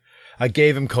I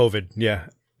gave him COVID. Yeah,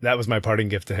 that was my parting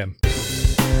gift to him.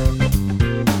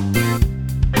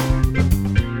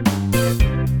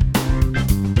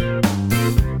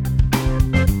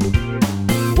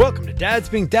 Welcome to Dads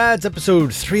Being Dads,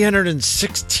 episode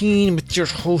 316 with your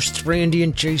hosts, Randy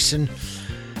and Jason.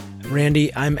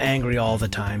 Randy, I'm angry all the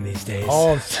time these days.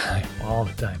 All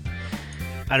the time.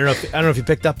 I don't know if you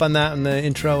picked up on that in the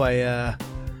intro.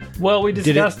 Well, we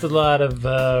discussed a lot of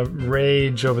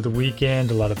rage over the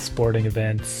weekend, a lot of sporting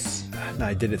events.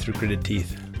 I did it through gritted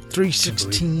teeth.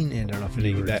 316, and I don't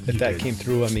know if that came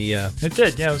through on the... It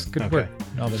did, yeah, it was good work.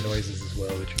 And all the noises as well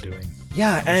that you're doing.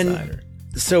 Yeah, and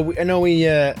so I know we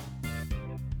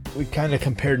kind of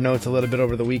compared notes a little bit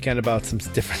over the weekend about some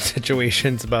different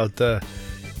situations, about the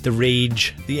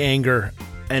rage, the anger,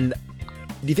 and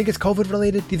do you think it's COVID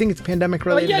related? Do you think it's pandemic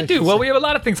related? Yeah, I do. Well, we have a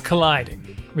lot of things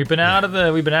colliding. We've been out of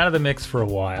the mix for a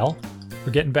while.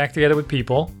 We're getting back together with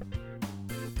people,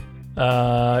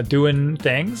 doing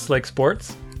things like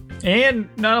sports, and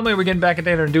not only are we getting back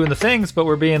together and doing the things, but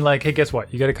we're being like, hey, guess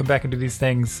what? You got to come back and do these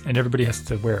things, and everybody has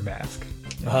to wear a mask.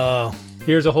 Oh.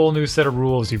 Here's a whole new set of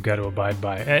rules you've got to abide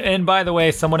by. And by the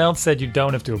way, someone else said you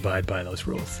don't have to abide by those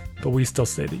rules, but we still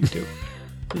say that you do.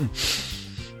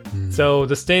 So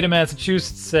the state of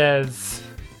Massachusetts says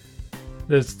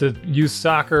there's the youth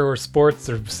soccer or sports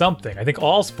or something. I think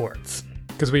all sports,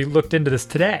 because we looked into this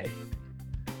today.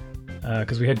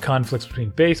 Because we had conflicts between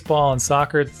baseball and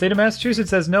soccer. The state of Massachusetts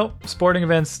says nope, sporting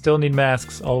events still need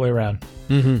masks all the way around.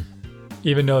 Mm-hmm.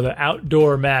 Even though the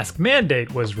outdoor mask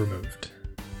mandate was removed.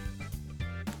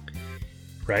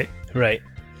 Right.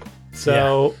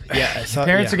 So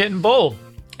parents are getting bold,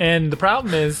 and the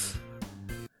problem is,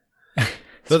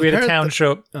 so we had a town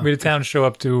show. We had a town show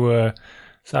up to a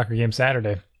soccer game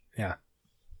Saturday. Yeah,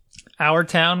 our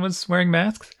town was wearing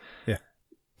masks. Yeah,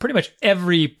 pretty much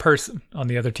every person on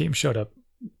the other team showed up.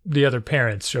 The other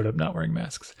parents showed up not wearing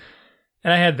masks.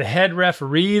 And I had the head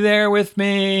referee there with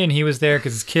me, and he was there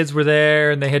because his kids were there,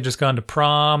 and they had just gone to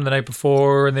prom the night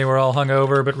before, and they were all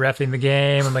hungover, but reffing the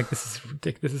game. I'm like, this is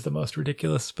ridiculous. This is the most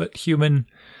ridiculous but human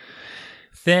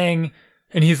thing.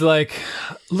 And he's like,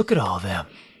 look at all of them.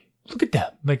 Look at them.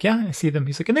 I'm like, yeah, I see them.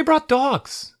 He's like, and they brought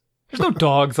dogs. There's no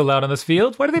dogs allowed on this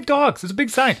field. Why do they have dogs? There's a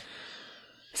big sign.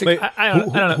 Wait, I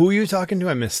don't know. Who are you talking to?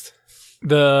 I missed.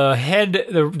 The head,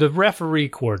 the referee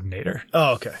coordinator.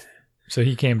 Oh, okay. So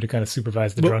he came to kind of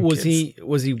supervise the drunk kids.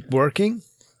 Was he working?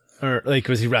 Or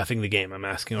was he reffing the game, I'm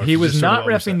asking? Or he was not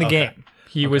reffing the game.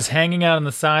 He was hanging out on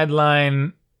the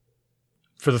sideline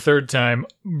for the third time,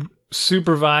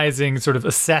 supervising, sort of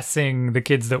assessing the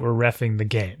kids that were reffing the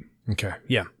game. Okay,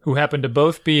 yeah. Who happened to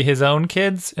both be his own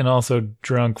kids and also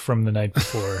drunk from the night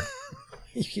before.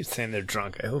 You keep saying they're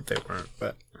drunk. I hope they weren't,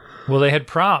 but... Well, they had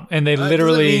prom, and they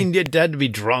literally... Doesn't mean you had to be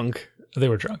drunk. They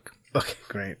were drunk. Okay,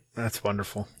 great. That's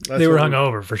wonderful. They were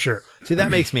hungover, for sure. See, that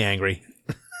makes me angry.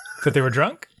 That they were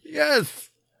drunk? Yes.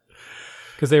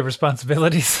 Because they have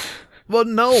responsibilities? Well,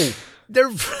 no.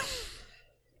 They're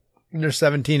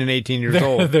 17 and 18 years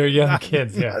old. They're young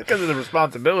kids, yeah. Because of the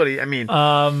responsibility. I mean,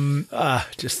 I don't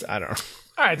know.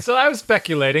 All right, so I was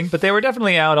speculating, but they were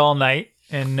definitely out all night.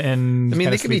 And I mean,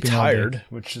 they could be tired,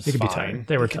 which is fine. They could be tired.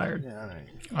 They were tired. Yeah, all right.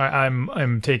 I'm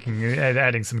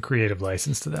adding some creative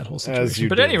license to that whole situation.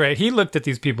 But at any rate, he looked at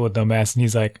these people with no masks and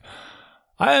he's like,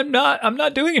 I'm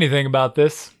not doing anything about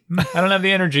this. I don't have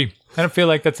the energy. I don't feel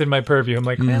like that's in my purview. I'm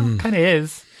like, well, it kind of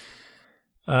is.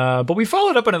 But we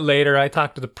followed up on it later. I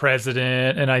talked to the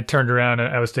president and I turned around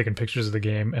and I was taking pictures of the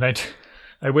game and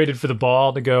I waited for the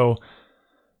ball to go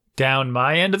down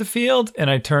my end of the field, and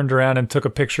I turned around and took a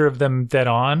picture of them dead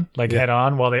on, head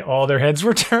on, while all their heads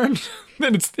were turned.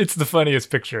 And it's the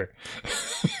funniest picture.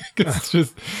 It's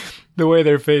just the way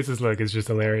their faces look is just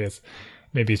hilarious.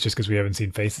 Maybe it's just because we haven't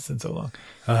seen faces in so long.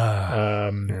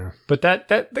 But that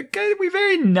the guy, we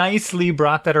very nicely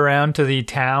brought that around to the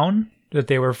town that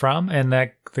they were from, and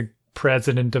that the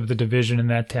president of the division in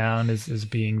that town is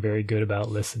being very good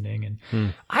about listening.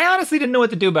 And I honestly didn't know what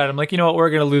to do about it. I'm like, you know what, we're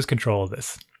going to lose control of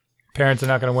this. Parents are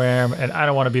not going to wear them, and I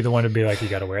don't want to be the one to be like, you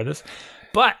got to wear this.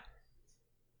 But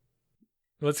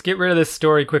let's get rid of this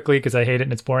story quickly because I hate it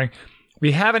and it's boring.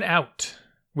 We have an out,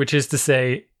 which is to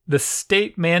say the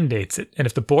state mandates it. And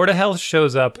if the Board of Health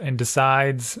shows up and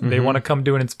decides they want to come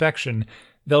do an inspection,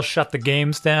 they'll shut the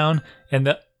games down.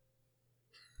 And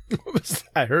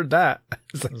I heard that.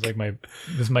 This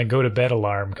is my go to bed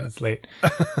alarm because it's late.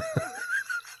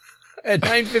 At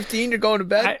 9:15, you're going to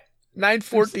bed?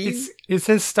 9:14? It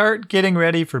says start getting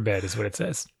ready for bed is what it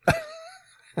says.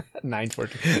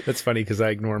 9:14. That's funny because I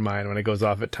ignore mine when it goes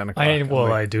off at 10 o'clock.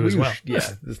 I do as well. Yeah.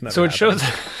 So it shows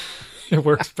It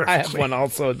works perfectly. I have one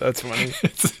also. That's funny.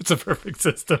 It's a perfect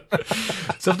system.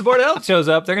 So if the Board of Health shows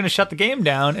up, they're going to shut the game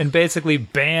down and basically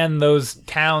ban those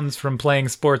towns from playing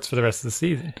sports for the rest of the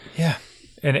season. Yeah.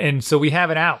 And so we have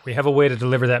an out. We have a way to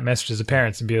deliver that message to the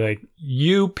parents and be like,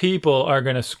 you people are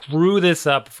going to screw this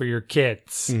up for your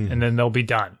kids, and then they'll be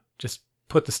done. Just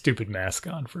put the stupid mask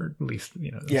on for at least,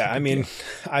 Yeah, I mean,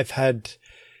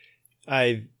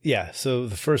 so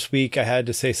the first week I had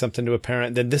to say something to a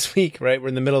parent. Then this week, right, we're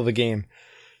in the middle of the game,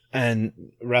 and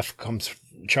ref comes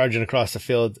charging across the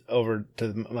field over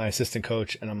to my assistant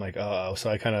coach, and I'm like, oh. So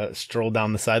I kind of strolled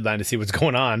down the sideline to see what's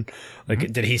going on.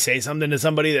 Like, did he say something to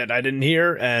somebody that I didn't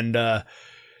hear? And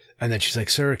then she's like,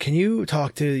 sir, can you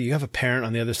you have a parent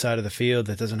on the other side of the field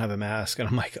that doesn't have a mask? And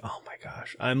I'm like, oh my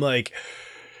gosh. I'm like,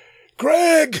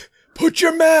 Greg, put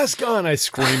your mask on. I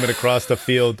scream it across the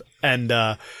field. And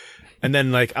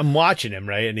then like, I'm watching him,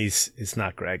 right? And it's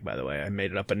not Greg, by the way. I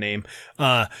made it up a name.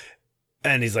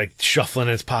 And he's like shuffling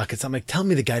in his pockets. I'm like, tell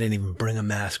me the guy didn't even bring a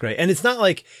mask, right? And it's not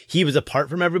like he was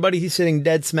apart from everybody. He's sitting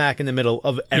dead smack in the middle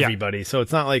of everybody. Yeah. So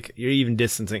it's not like you're even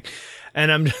distancing. And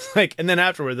I'm just like, and then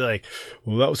afterward, they're like,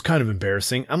 well, that was kind of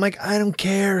embarrassing. I'm like, I don't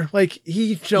care. Like,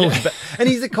 he knows better. And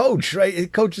he's a coach, right? He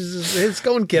coaches his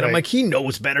own kid. Right. I'm like, he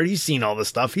knows better. He's seen all this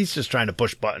stuff. He's just trying to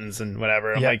push buttons and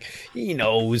whatever. I'm like, he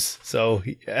knows. So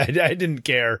I didn't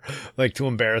care, like, to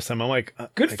embarrass him. I'm like,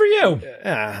 good for you.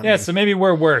 Yeah, so maybe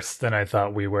we're worse than I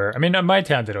thought we were. I mean, my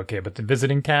town did okay, but the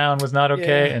visiting town was not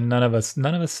okay, and none of us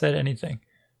said anything.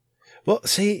 Well,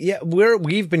 see, yeah,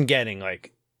 we've been getting,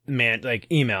 like,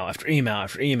 email after email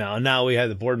after email. And now we had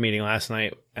the board meeting last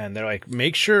night, and they're like,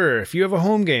 make sure if you have a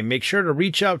home game, make sure to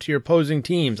reach out to your opposing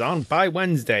teams by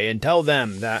Wednesday and tell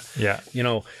them that,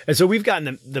 and so we've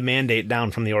gotten the mandate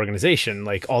down from the organization,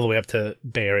 like all the way up to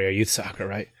Bay Area Youth Soccer,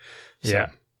 right? So,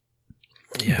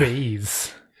 yeah.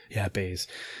 Bays. Yeah, Bays.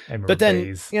 But then,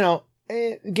 Bays.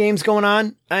 Game's going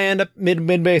on. I end up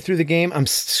midway through the game. I'm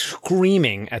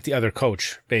screaming at the other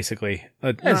coach, basically.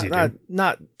 I'm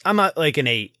not like an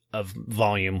 8 of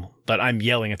volume, but I'm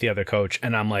yelling at the other coach,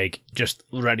 and I'm like just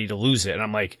ready to lose it. And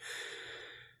I'm like,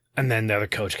 and then the other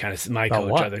coach he kind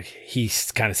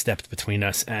of stepped between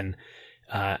us, and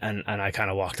I kind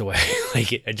of walked away.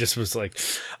 Like it just was like,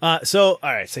 so,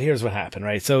 all right. So here's what happened,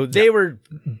 right? So they were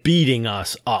beating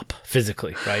us up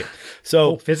physically, right?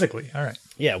 So physically. All right.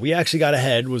 Yeah. We actually got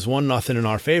ahead, was 1-0 in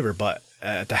our favor, but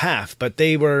at the half, but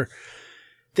they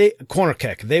corner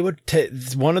kick. They would,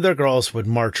 one of their girls would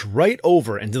march right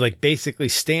over and like basically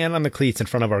stand on the cleats in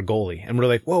front of our goalie. And we're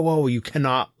like, whoa, you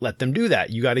cannot let them do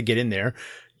that. You got to get in there,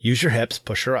 use your hips,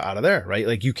 push her out of there, right?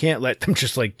 Like you can't let them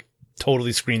just like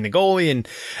totally screen the goalie,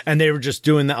 and they were just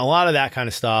doing a lot of that kind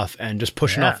of stuff and just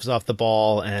pushing us off the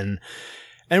ball, and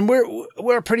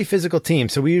we're a pretty physical team,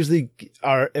 so we usually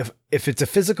are, if it's a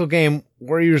physical game,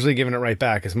 we're usually giving it right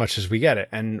back as much as we get it,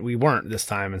 and we weren't this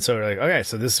time, and so we're like, okay,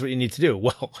 so this is what you need to do.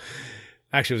 Well,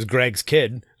 actually it was Greg's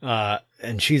kid,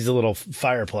 and she's a little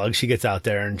fire plug. She gets out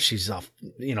there and she's off,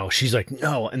 she's like,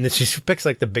 no, and then she picks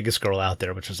like the biggest girl out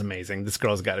there, which was amazing. This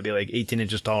girl's got to be like 18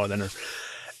 inches taller than her.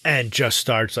 And just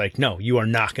starts like, no, you are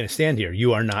not going to stand here.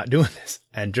 You are not doing this.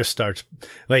 And just starts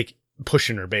like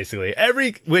pushing her basically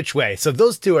every which way. So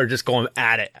those two are just going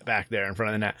at it back there in front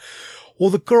of the net.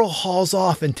 Well, the girl hauls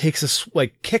off and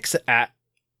kicks at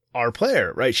our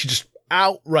player, right? She just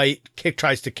outright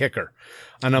tries to kick her.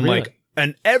 And I'm like,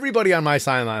 and everybody on my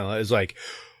sideline is like,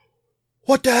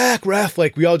 what the heck, ref?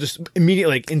 Like we all just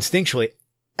immediately, like instinctually.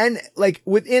 And like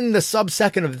within the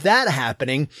sub-second of that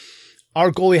happening, our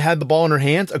goalie had the ball in her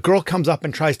hands. A girl comes up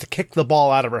and tries to kick the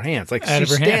ball out of her hands. Like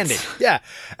she's standing. Yeah.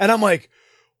 And I'm like,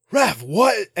 ref,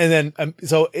 what? And then,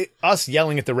 us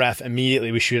yelling at the ref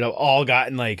immediately, we should have all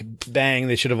gotten like, bang,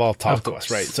 they should have all talked to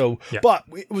us. Right. So, but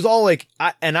it was all like,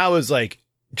 I was like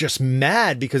just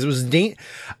mad because it was, it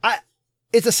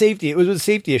was a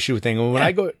safety issue thing.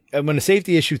 When a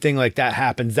safety issue thing like that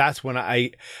happens, that's when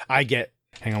I get,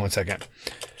 hang on one second.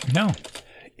 No.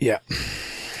 Yeah.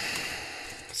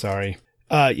 Sorry.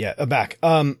 Back.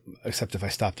 Except if I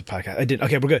stopped the podcast, I did.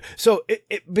 Okay, we're good. So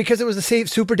because it was a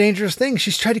super dangerous thing,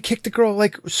 she's tried to kick the girl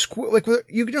like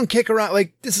you don't kick her out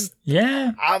like this is.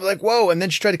 Yeah. I'm like, whoa. And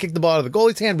then she tried to kick the ball out of the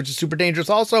goalie's hand, which is super dangerous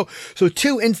also. So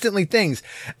two instantly things.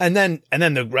 And then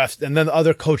the refs, and then the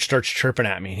other coach starts chirping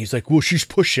at me and he's like, well, she's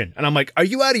pushing. And I'm like, are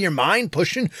you out of your mind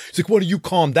pushing? He's like, why don't you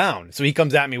calm down? So he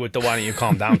comes at me with the, why don't you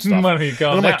calm down stuff. Why don't you calm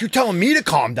and I'm down? like, you're telling me to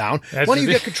calm down. Why don't you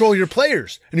get control of your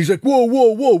players? And he's like, whoa,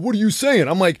 what are you saying?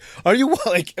 I'm like, are you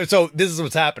like, so this is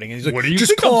what's happening. And he's like, what do you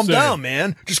just calm down,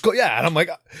 man. Just go. Yeah. And I'm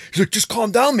like, he's like, just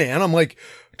calm down, man. I'm like,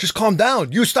 just calm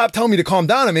down. You stop telling me to calm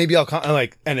down, and maybe I'll calm.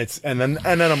 And then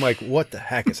I'm like, what the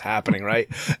heck is happening, right?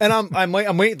 And I'm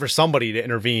waiting for somebody to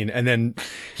intervene, and then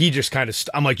he just kind of,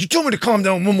 I'm like, you told me to calm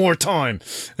down one more time,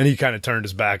 and he kind of turned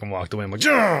his back and walked away. I'm like,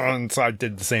 and so I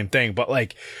did the same thing, but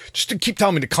like, just to keep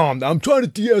telling me to calm down. I'm trying to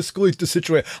de-escalate the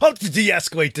situation. I'll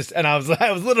de-escalate this, and I was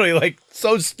literally like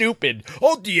so stupid.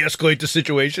 I'll de-escalate the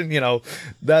situation.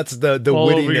 That's the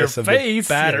wittiness of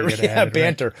the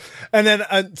banter. And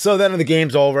then so then the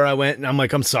game's over. I went and I'm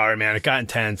like, I'm sorry, man. It got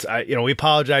intense. We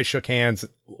apologized, shook hands,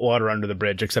 water under the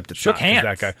bridge. Except it's shook not, hands.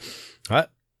 That guy.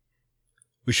 What?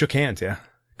 We shook hands. Yeah.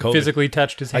 COVID. Physically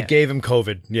touched his hand. I gave him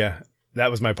COVID. Yeah. That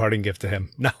was my parting gift to him.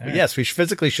 No, yes, we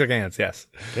physically shook hands. Yes.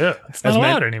 Yeah. It's not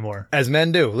allowed anymore. As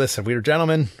men do. Listen, we were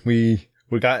gentlemen.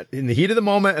 We got in the heat of the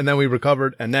moment, and then we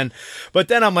recovered, but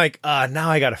then I'm like, now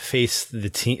I got to face the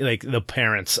team, like the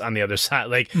parents on the other side.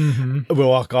 Like, we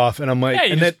walk off, and I'm like, yeah,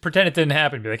 you and just pretend it didn't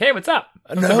happen. Be like, hey, what's up?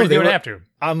 No, they would have to.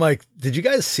 I'm like, did you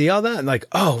guys see all that? And like,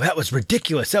 oh, that was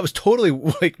ridiculous. That was totally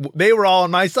like they were all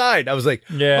on my side. I was like,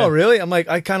 yeah. Oh, really? I'm like,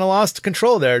 I kind of lost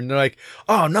control there. And they're like,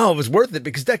 oh no, it was worth it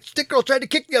because that girl tried to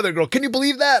kick the other girl. Can you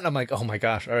believe that? And I'm like, oh my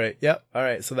gosh, all right, yep, all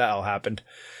right. So that all happened.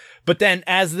 But then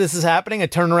as this is happening, I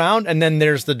turn around and then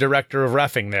there's the director of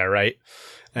reffing there, right?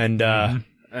 And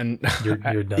and you're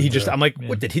done, he just, I'm like,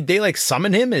 what did they like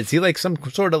summon him? Is he like some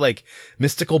sort of like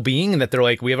mystical being that they're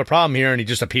like, we have a problem here, and he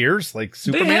just appears like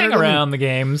Superman? They hang around the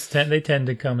games. They tend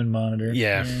to come and monitor.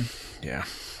 Yeah.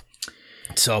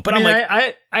 So, but I'm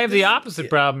like, I have the opposite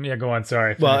problem. Yeah, go on.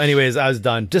 Sorry. Well, anyways, I was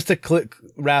done. Just to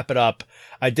wrap it up,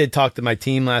 I did talk to my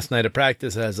team last night at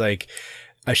practice. I was like,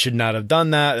 I should not have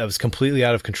done that. That was completely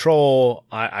out of control.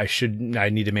 I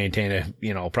need to maintain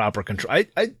a, proper control.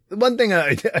 One thing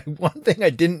I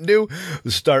didn't do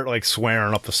was start like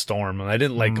swearing up a storm, and I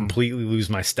didn't like completely lose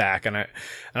my stack, and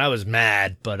I was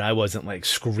mad, but I wasn't like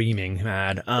screaming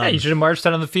mad. Yeah, you should have marched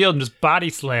out on the field and just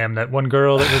body slammed that one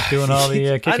girl that was doing all the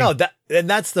kicking. I know that. And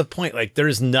that's the point. Like,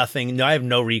 there's nothing. No, I have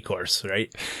no recourse,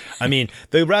 right? I mean,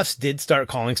 the refs did start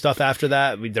calling stuff after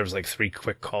that. There was like 3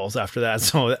 quick calls after that,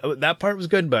 so that part was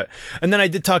good. And then I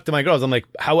did talk to my girls. I'm like,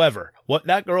 however, what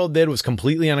that girl did was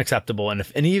completely unacceptable. And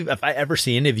if I ever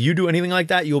see any of you do anything like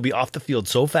that, you will be off the field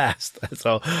so fast.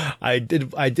 So I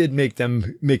did make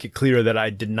it clear that I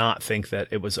did not think that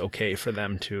it was okay for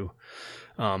them to,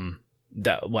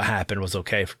 that what happened was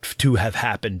okay to have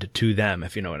happened to them,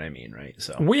 if you know what I mean, right?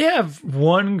 So we have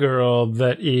one girl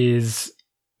that is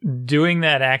doing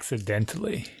that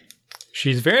accidentally.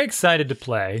 She's very excited to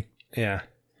play. Yeah.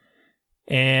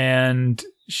 And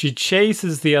she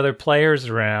chases the other players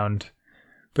around,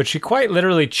 but she quite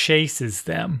literally chases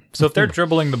them. So if they're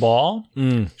dribbling the ball,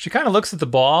 she kind of looks at the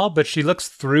ball, but she looks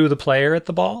through the player at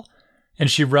the ball,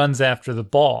 and she runs after the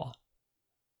ball.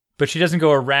 But she doesn't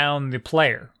go around the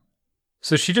player.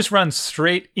 So she just runs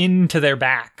straight into their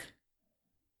back,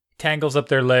 tangles up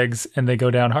their legs, and they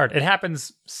go down hard. It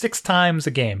happens 6 times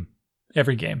a game,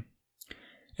 every game.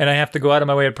 And I have to go out of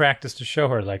my way at practice to show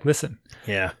her, like, listen,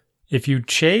 if you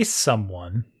chase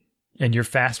someone and you're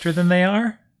faster than they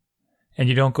are, and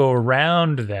you don't go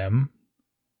around them,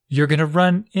 you're going to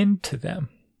run into them.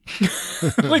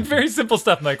 Like, very simple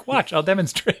stuff. I'm like, watch, I'll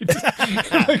demonstrate.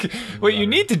 Like, what you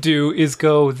need to do is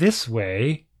go this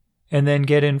way and then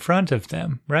get in front of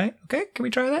them, right? Okay, can we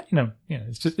try that?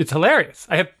 It's hilarious.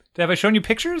 Have I shown you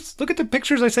pictures? Look at the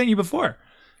pictures I sent you before.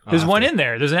 There's one in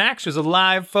there. There's a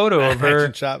live photo of her.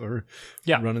 Action shot of her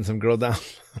running some girl down.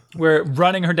 We're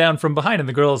running her down from behind, and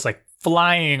the girl is like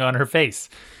flying on her face.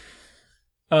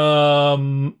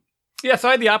 So I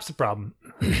had the opposite problem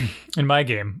in my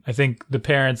game. I think the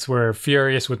parents were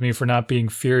furious with me for not being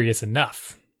furious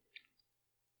enough.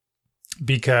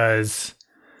 Because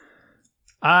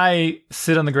I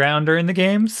sit on the ground during the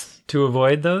games to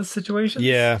avoid those situations.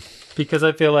 Yeah. Because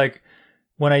I feel like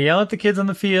when I yell at the kids on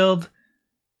the field,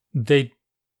 they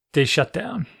shut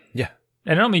down. Yeah.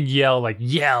 And I don't mean yell,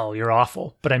 you're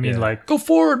awful. But I mean, like, go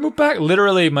forward, move back.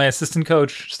 Literally, my assistant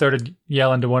coach started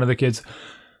yelling to one of the kids,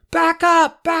 back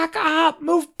up,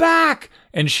 move back.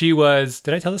 And she was,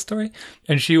 did I tell this story?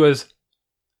 And she was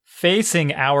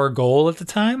facing our goal at the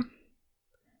time.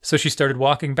 So she started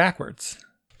walking backwards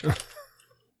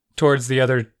towards the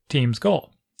other team's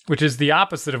goal, which is the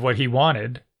opposite of what he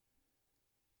wanted.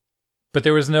 But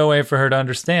there was no way for her to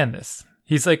understand this.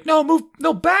 He's like, no,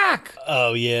 back.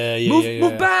 Oh, yeah.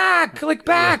 Move back,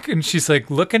 back. Yeah. And she's like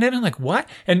looking at him like, what?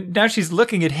 And now she's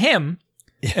looking at him,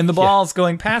 and the ball's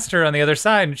going past her on the other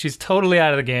side, and she's totally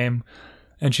out of the game.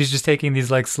 And she's just taking these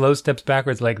like slow steps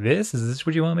backwards like this. Is this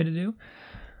what you want me to do?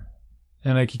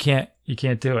 And like, you can't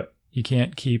do it. You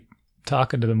can't keep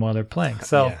talking to them while they're playing.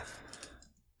 So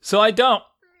I don't.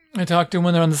 I talked to them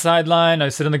when they're on the sideline. I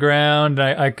sit on the ground.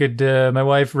 I could, my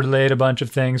wife relayed a bunch of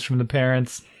things from the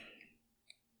parents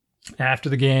after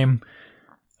the game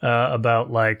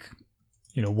about like,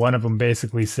 one of them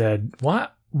basically said,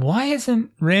 why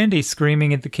isn't Randy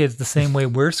screaming at the kids the same way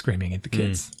we're screaming at the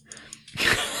kids?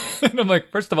 And I'm like,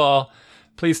 first of all,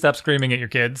 please stop screaming at your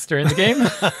kids during the game.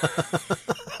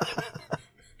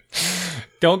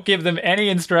 Don't give them any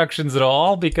instructions at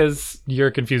all because you're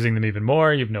confusing them even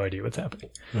more. You have no idea what's happening.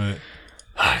 Right.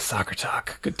 Soccer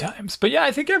talk. Good times. But yeah,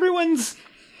 I think everyone's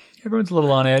a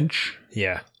little on edge.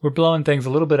 Yeah. We're blowing things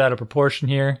a little bit out of proportion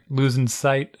here, losing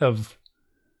sight of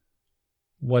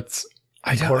what's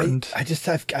important. I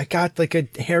got like a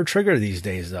hair trigger these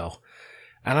days though.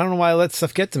 And I don't know why I let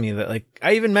stuff get to me. That like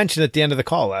I even mentioned at the end of the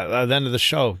call, at the end of the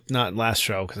show, not last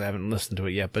show because I haven't listened to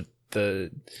it yet, but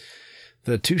the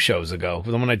 2 shows ago,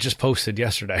 the one I just posted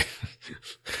yesterday.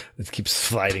 It keeps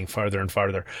sliding farther and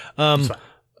farther.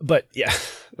 But yeah,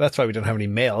 that's why we don't have any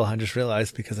mail. I just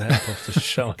realized because I haven't posted the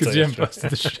show. Because you haven't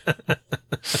posted the show.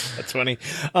 That's funny.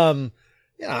 I'm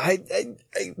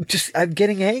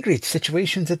getting angry at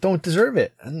situations that don't deserve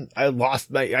it. And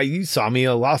you saw me,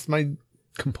 I lost my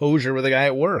composure with a guy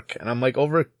at work. And I'm like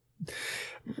over a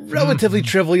relatively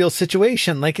trivial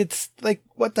situation. Like, it's like,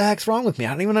 what the heck's wrong with me? I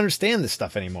don't even understand this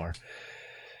stuff anymore.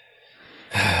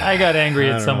 I got angry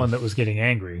at someone that was getting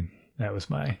angry. That was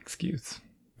my excuse.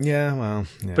 Yeah, well,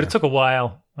 yeah. But it took a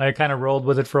while. I kind of rolled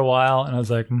with it for a while, and I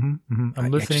was like, I'm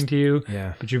listening to you,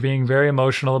 but you're being very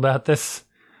emotional about this.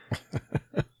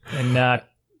 And not,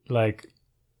 like,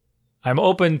 I'm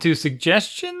open to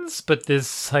suggestions, but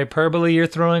this hyperbole you're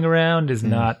throwing around is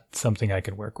not something I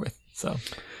can work with. So,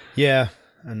 yeah,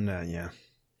 and yeah.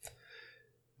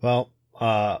 Well,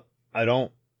 I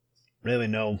don't really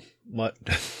know what...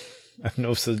 I have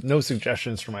no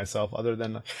suggestions for myself other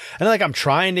than... And, like, I'm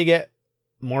trying to get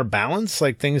more balance,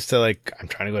 like things to like, I'm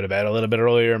trying to go to bed a little bit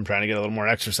earlier. I'm trying to get a little more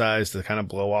exercise to kind of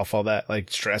blow off all that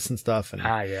like stress and stuff. And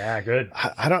yeah, good.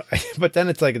 I don't, but then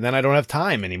it's like, then I don't have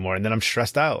time anymore. And then I'm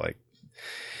stressed out. Like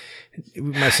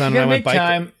my son and I went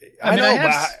biking. I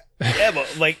know,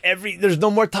 but like there's no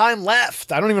more time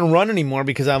left. I don't even run anymore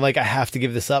because I'm like, I have to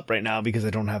give this up right now because I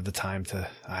don't have the time to,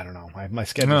 I don't know. My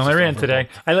schedule. No, I ran today.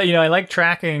 I like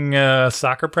tracking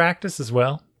soccer practice as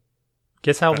well.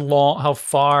 Guess how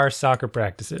far soccer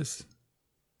practice is?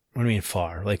 What do you mean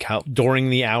far? Like how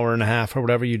during the hour and a half or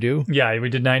whatever you do? Yeah, we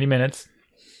did 90 minutes.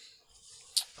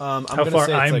 How far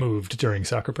I moved during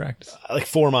soccer practice? Like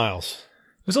 4 miles.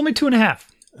 It was only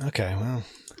 2.5. Okay,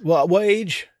 well, what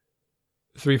age?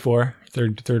 3, 4,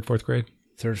 third, fourth grade.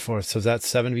 Third, fourth. So is that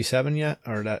 7v7 yet,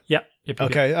 or that? Yeah. Yep,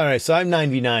 okay. All right. So I'm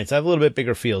 9v9. So I have a little bit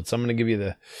bigger field. So I'm going to give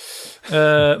you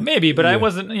the. Maybe, but I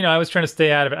wasn't. I was trying to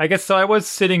stay out of it. I guess so. I was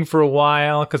sitting for a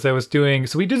while because I was doing.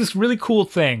 So we did this really cool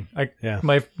thing. A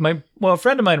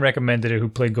friend of mine recommended it who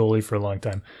played goalie for a long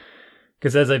time.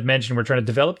 Because as I've mentioned, we're trying to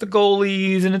develop the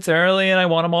goalies, and it's early, and I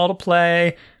want them all to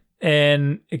play.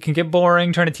 And it can get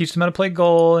boring trying to teach them how to play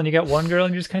goal. And you got one girl,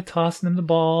 and you're just kind of tossing them the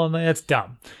ball, and that's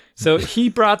dumb. So he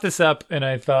brought this up, and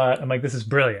I'm like, this is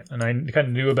brilliant. And I kind of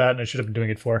knew about it, and I should have been doing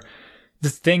it for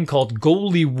this thing called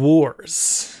Goalie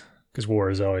Wars, because war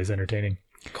is always entertaining.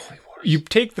 Goalie Wars. You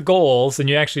take the goals, and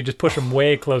you actually just push them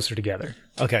way closer together.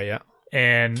 Okay, yeah.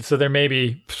 And so they're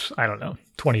maybe,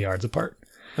 20 yards apart.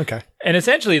 Okay. And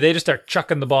essentially, they just start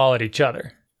chucking the ball at each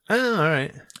other. Oh, all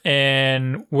right.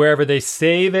 And wherever they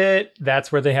save it,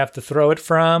 that's where they have to throw it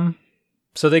from.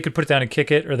 So they could put it down and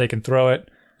kick it, or they can throw it.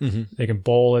 Mm-hmm. They can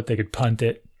bowl it. They could punt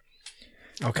it.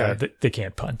 Okay. They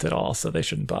can't punt at all, so they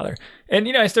shouldn't bother. And,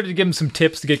 I started to give them some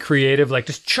tips to get creative, like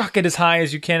just chuck it as high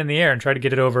as you can in the air and try to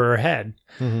get it over her head.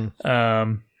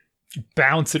 Mm-hmm.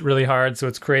 Bounce it really hard so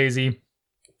it's crazy.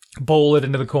 Bowl it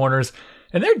into the corners.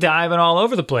 And they're diving all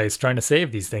over the place trying to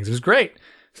save these things. It was great.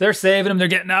 So they're saving them. They're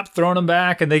getting up, throwing them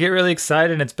back, and they get really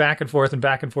excited, and it's back and forth and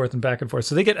back and forth and back and forth.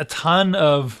 So they get a ton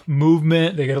of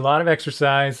movement. They get a lot of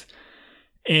exercise.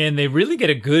 And they really get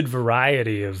a good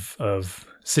variety of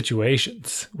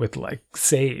situations with like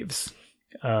saves.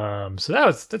 So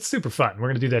that's super fun. We're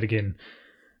gonna do that again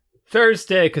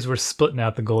Thursday because we're splitting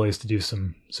out the goalies to do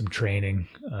some training.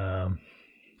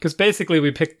 Because basically we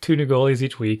pick 2 new goalies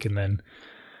each week and then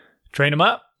train them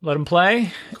up, let them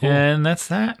play, and that's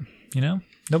that.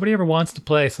 Nobody ever wants to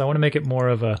play, so I want to make it more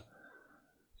of an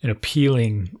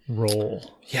appealing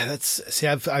role. Yeah,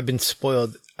 I've been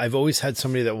spoiled. I've always had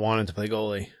somebody that wanted to play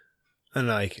goalie, and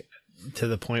like to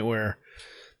the point where,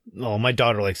 my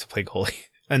daughter likes to play goalie,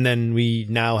 and then we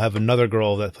now have another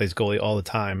girl that plays goalie all the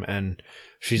time, and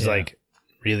she's like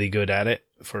really good at it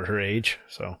for her age.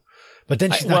 So, but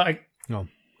then she's not.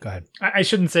 Go Go ahead. I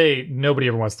shouldn't say nobody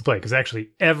ever wants to play, because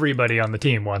actually everybody on the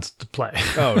team wants to play.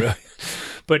 Oh, really?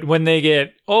 But when they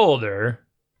get older,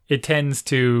 it tends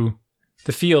to,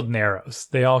 the field narrows.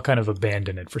 They all kind of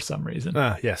abandon it for some reason.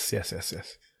 Yes.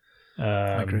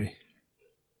 I agree.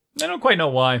 I don't quite know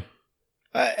why.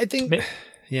 I think,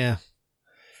 yeah.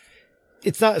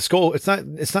 It's not a goal. It's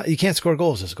not, you can't score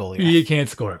goals as a goalie. You can't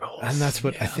score goals. And that's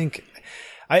what I think.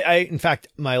 In fact,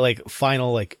 my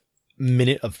final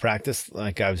minute of practice,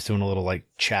 I was doing a little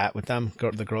chat with them.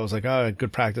 The girls oh,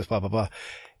 good practice, blah, blah, blah.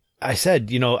 I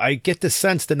said, I get this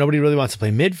sense that nobody really wants to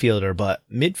play midfielder, but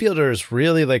midfielder is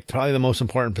really probably the most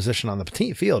important position on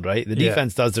the field, right? The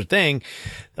defense does their thing.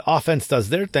 The offense does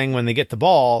their thing when they get the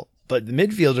ball, but the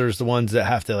midfielders the ones that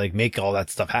have to make all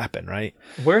that stuff happen, right?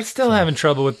 We're still having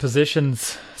trouble with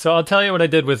positions. So I'll tell you what I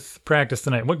did with practice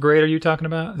tonight. What grade are you talking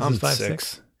about? I'm 5,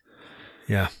 6.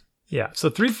 Yeah. Yeah. So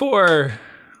 3, 4.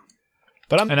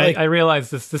 But I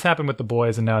realized this happened with the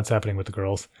boys, and now it's happening with the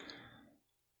girls.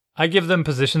 I give them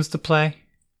positions to play.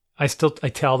 I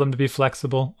tell them to be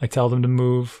flexible. I tell them to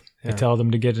move. Yeah. I tell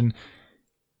them to get in.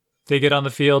 They get on the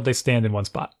field, they stand in one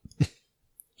spot.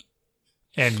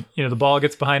 And, the ball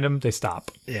gets behind them, they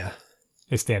stop. Yeah.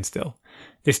 They stand still.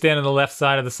 They stand on the left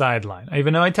side of the sideline.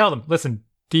 I tell them, listen,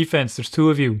 defense, there's 2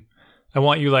 of you. I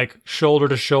want you shoulder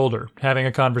to shoulder, having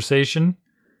a conversation.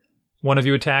 One of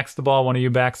you attacks the ball, one of you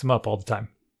backs them up all the time.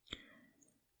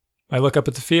 I look up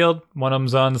at the field. One of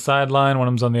them's on the sideline. One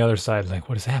of them's on the other side.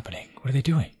 What is happening? What are they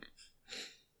doing?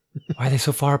 Why are they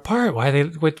so far apart?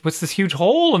 What's this huge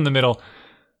hole in the middle?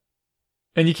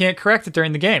 And you can't correct it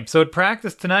during the game. So at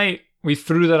practice tonight, we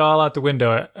threw that all out the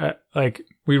window.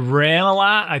 We ran a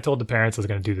lot. I told the parents I was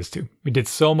going to do this too. We did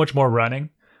so much more running,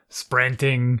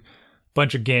 sprinting,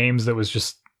 bunch of games that was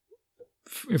just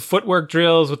footwork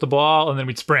drills with the ball, and then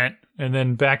we'd sprint, and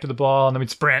then back to the ball, and then we'd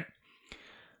sprint.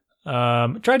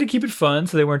 Tried to keep it fun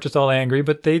so they weren't just all angry,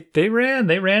 but they ran.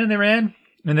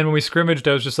 And then when we scrimmaged,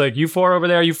 I was just you 4 over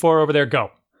there, you 4 over there,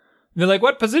 go. And they're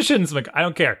what positions? I'm I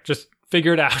don't care. Just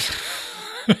figure it out.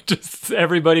 Just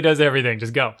everybody does everything.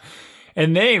 Just go.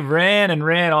 And they ran and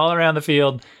ran all around the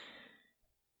field.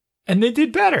 And they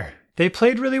did better. They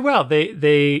played really well.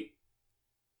 They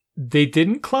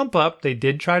didn't clump up. They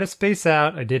did try to space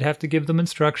out. I did have to give them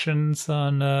instructions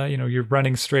on, you're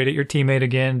running straight at your teammate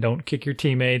again. Don't kick your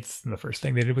teammates. And the first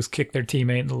thing they did was kick their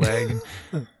teammate in the leg.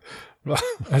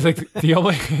 I was the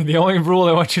only rule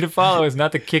I want you to follow is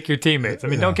not to kick your teammates.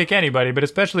 Don't kick anybody, but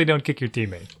especially don't kick your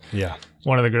teammates. Yeah.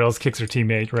 One of the girls kicks her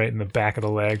teammate right in the back of the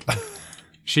leg.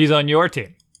 She's on your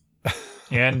team.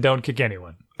 And don't kick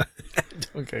anyone.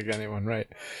 Don't kick anyone, right.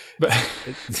 But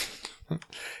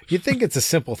you think it's a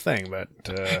simple thing, but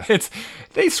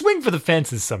they swing for the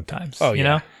fences sometimes. Oh,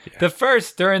 yeah. Yeah.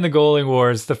 During the goalie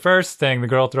wars, the first thing, the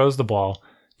girl throws the ball.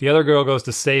 The other girl goes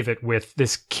to save it with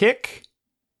this kick.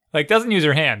 Doesn't use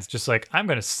her hands, just I'm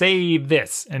going to save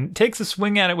this, and takes a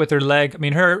swing at it with her leg.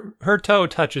 Her toe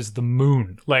touches the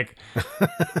moon.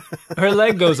 Her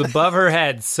leg goes above her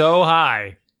head so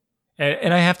high.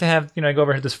 And I have to have, I go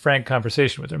over this frank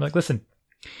conversation with her. I'm listen,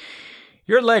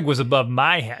 your leg was above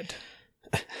my head.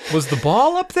 Was the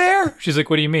ball up there? She's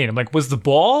what do you mean? I'm was the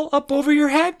ball up over your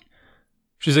head?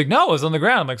 She's no, it was on the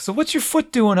ground. I'm so what's your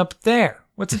foot doing up there?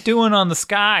 What's it doing on the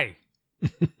sky?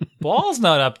 Ball's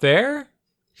not up there.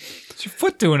 What's your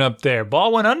foot doing up there?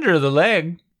 Ball went under the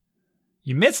leg.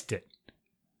 You missed it.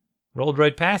 Rolled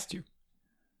right past you.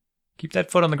 Keep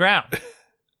that foot on the ground.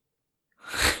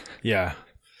 Yeah.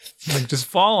 Just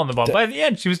fall on the ball. By the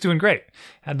end, she was doing great.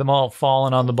 Had them all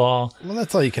falling on the ball. Well,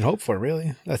 that's all you can hope for,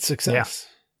 really. That's success.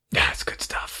 Yeah, it's good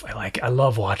stuff. I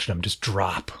love watching them just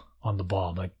drop on the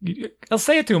ball. I'll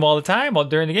say it to them all the time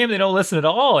during the game. They don't listen at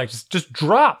all. Just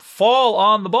drop, fall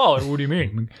on the ball. What do you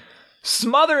mean?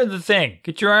 Smother the thing.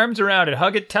 Get your arms around it.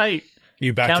 Hug it tight.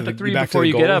 Count to 3 before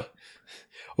you get up.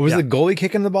 Was the goalie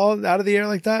kicking the ball out of the air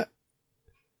like that?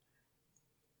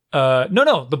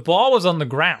 No. The ball was on the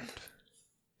ground.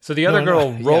 So the other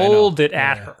girl rolled it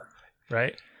at her,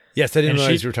 right? Yes, I didn't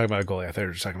realize you were talking about a goalie. I thought you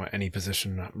were just talking about any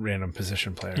position, random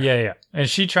position player. Yeah. And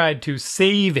she tried to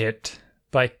save it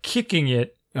by kicking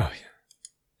it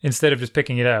instead of just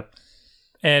picking it up.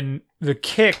 And the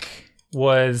kick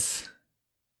was,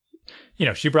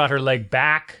 she brought her leg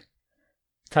back,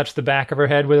 touched the back of her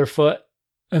head with her foot,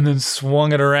 and then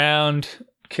swung it around,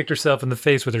 kicked herself in the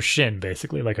face with her shin,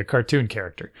 basically, like a cartoon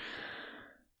character,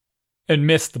 and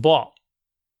missed the ball.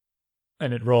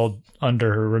 And it rolled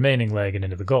under her remaining leg and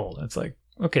into the goal. And it's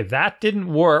okay, that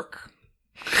didn't work.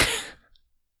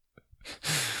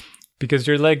 Because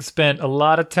your leg spent a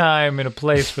lot of time in a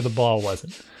place where the ball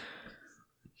wasn't.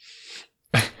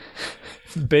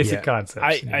 Basic concepts.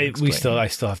 I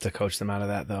still have to coach them out of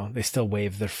that though. They still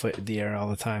wave their foot in the air all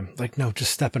the time. Like, no,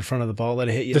 just step in front of the ball, let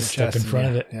it hit you Just in the step chest. in front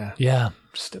of it. Yeah.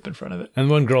 Just step in front of it. And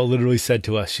one girl literally said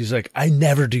to us, she's like, I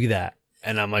never do that.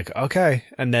 And I'm like, okay.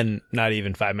 And then not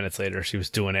even 5 minutes later, she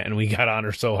was doing it, and we got on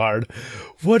her so hard.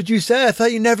 What did you say? I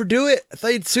thought you never do it. I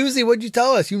thought Susie, what'd you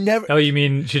tell us? You never. Oh, you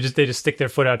mean they just stick their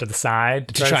foot out to the side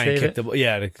to try and kick the ball?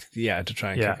 Yeah, to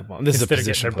try and kick the ball. And this Instead is a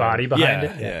position of getting their body behind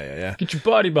it. Yeah. Get your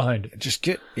body behind it. Just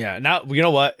now, you know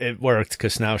what? It worked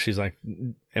because now she's like,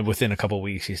 and within a couple of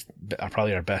weeks, she's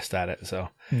probably our best at it. So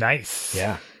nice.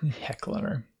 Yeah. Heckling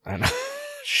her. I know.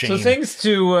 Shame. So things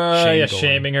to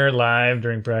shaming her live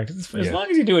during practice. As long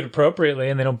as you do it appropriately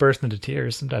and they don't burst into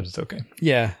tears, sometimes it's okay.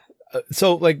 Yeah.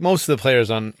 So like most of the players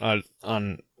on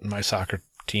my soccer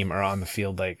team are on the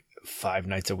field like 5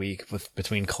 nights a week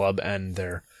between club and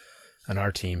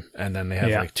our team, and then they have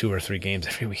like 2 or 3 games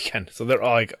every weekend. So they're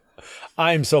all like,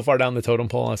 I'm so far down the totem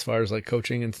pole as far as like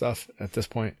coaching and stuff at this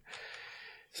point.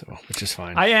 So which is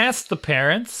fine. I asked the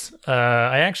parents.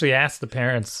 I actually asked the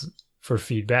parents for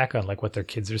feedback on like what their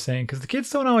kids are saying, because the kids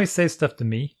don't always say stuff to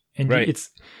me, and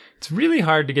it's really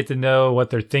hard to get to know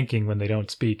what they're thinking when they don't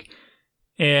speak.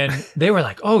 And they were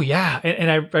like, oh yeah,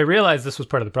 and I realized this was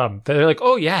part of the problem. They're like,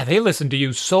 oh yeah, they listen to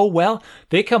you so well.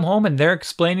 They come home and they're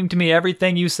explaining to me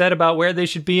everything you said about where they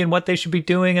should be and what they should be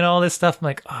doing and all this stuff. I'm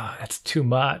like, oh, that's too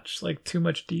much, like too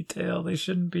much detail. They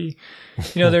shouldn't be,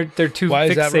 they're too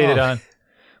fixated on.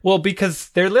 Well, because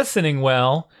they're listening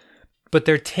well, but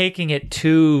they're taking it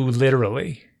too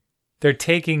literally. They're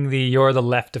taking you're the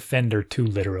left defender too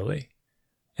literally.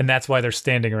 And that's why they're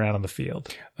standing around on the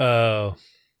field. Oh,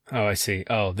 I see.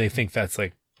 Oh, they think that's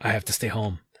like, I have to stay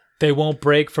home. They won't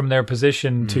break from their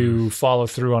position to follow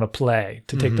through on a play,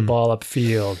 to take the ball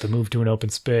upfield, to move to an open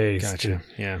space. Gotcha.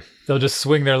 Yeah. They'll just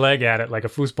swing their leg at it like a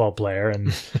foosball player, and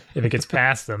if it gets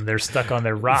past them, they're stuck on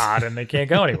their rod and they can't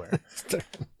go anywhere.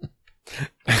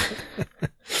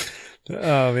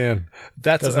 Oh man,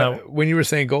 that's when you were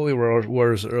saying goalie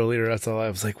wars earlier. That's all I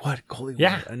was like, what goalie?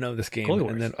 Yeah, wars? I know this game. Goalie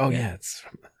and then it's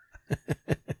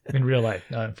in real life,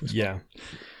 not in football. Yeah.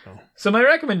 Oh. So my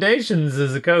recommendations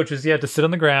as a coach is you have to sit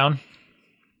on the ground.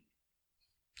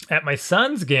 At my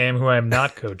son's game, who I'm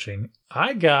not coaching,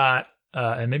 I got,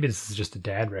 and maybe this is just a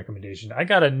dad recommendation, I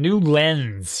got a new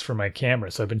lens for my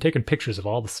camera. So I've been taking pictures of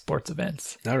all the sports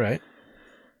events. All right.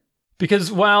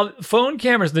 Because while phone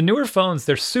cameras, the newer phones,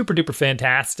 they're super duper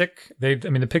fantastic.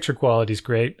 The picture quality is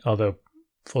great. Although,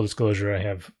 full disclosure, I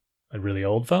have a really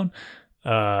old phone.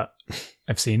 I've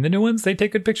seen the new ones. They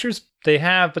take good pictures. They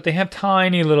have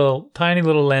tiny little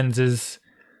lenses,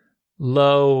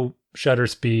 low shutter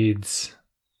speeds,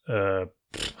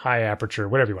 high aperture,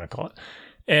 whatever you want to call it.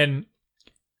 And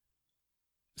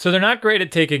so they're not great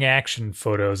at taking action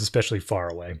photos, especially far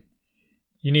away.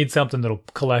 You need something that'll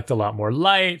collect a lot more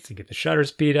light, so you get the shutter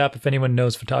speed up, if anyone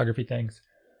knows photography things.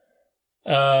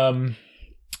 And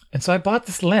so I bought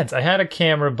this lens. I had a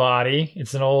camera body.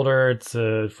 It's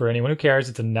for anyone who cares,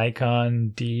 it's a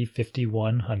Nikon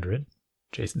D5100.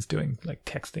 Jason's doing like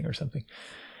texting or something.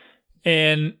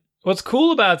 And what's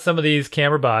cool about some of these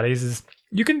camera bodies is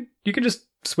you can just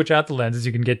switch out the lenses.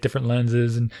 You can get different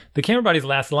lenses, and the camera bodies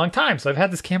last a long time. So I've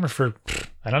had this camera for,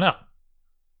 I don't know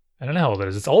how old it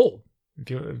is. It's old.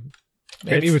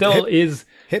 Hit me with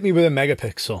a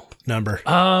megapixel number.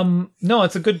 No,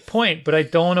 it's a good point, but I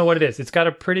don't know what it is. It's got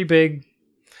a pretty big.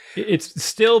 It's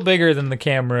still bigger than the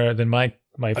camera than my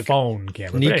phone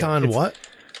camera. Nikon what?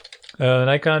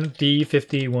 Nikon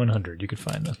D5100. You could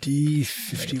find them.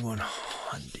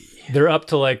 D5100. They're up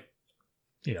to like,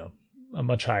 a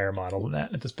much higher model than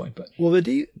that at this point. But well, the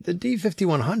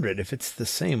D5100, if it's the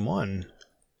same one,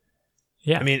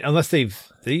 yeah. I mean, unless they're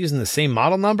using the same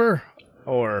model number.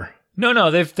 Or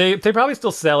no, they probably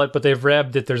still sell it, but they've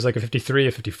rebbed it. There's like a 53,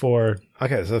 a 54.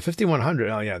 Okay, so 5100.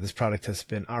 Oh yeah, this product has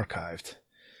been archived.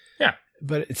 Yeah,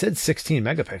 but it said 16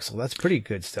 megapixel. That's pretty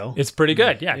good still. It's pretty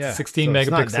good. Yeah, it's 16 megapixel.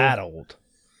 It's not that old.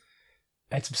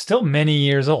 It's still many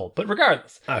years old, but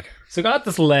regardless. Okay. So got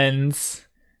this lens,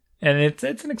 and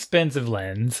it's an expensive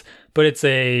lens, but it's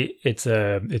an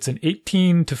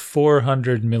 18 to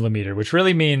 400 millimeter, which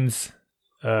really means.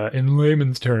 In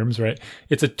layman's terms, right?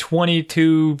 It's a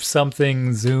 22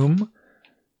 something zoom.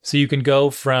 So you can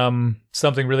go from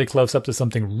something really close up to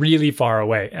something really far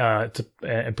away. And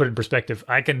put it in perspective,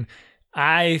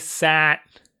 I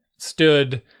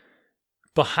stood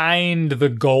behind the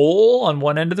goal on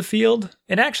one end of the field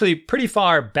and actually pretty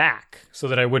far back so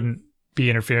that I wouldn't be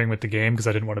interfering with the game because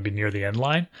I didn't want to be near the end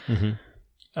line. Mm-hmm.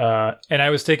 And I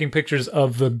was taking pictures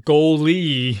of the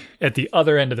goalie at the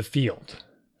other end of the field.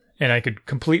 And I could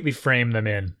completely frame them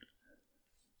in.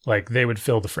 Like, they would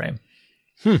fill the frame.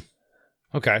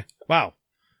 Okay. Wow.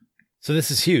 So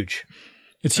this is huge.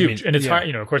 It's huge. And it's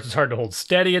hard, of course, it's hard to hold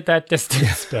steady at that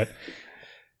distance, but...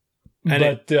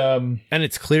 And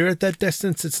it's clear at that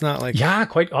distance. It's not like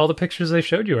quite all the pictures I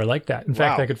showed you are like that. In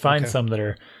fact, I could find some that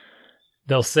are.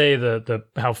 They'll say the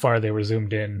how far they were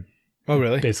zoomed in. Oh,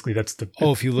 really? Basically, that's the.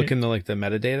 If you look in the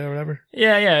metadata or whatever.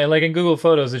 Yeah. Like in Google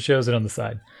Photos, it shows it on the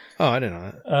side. Oh, I didn't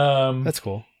know that. That's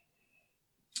cool.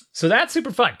 So that's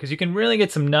super fun because you can really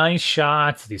get some nice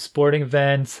shots of these sporting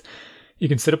events. You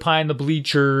can sit up high in the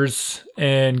bleachers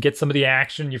and get some of the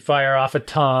action. You fire off a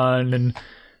ton, and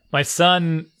my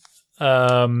son.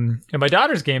 In my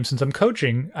daughter's game, since I'm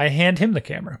coaching, I hand him the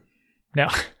camera. Now,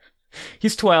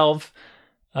 he's 12.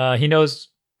 He knows,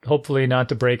 hopefully, not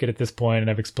to break it at this point, and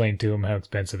I've explained to him how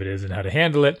expensive it is and how to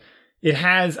handle it.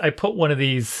 I put one of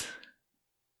these,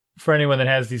 for anyone that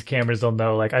has these cameras, they'll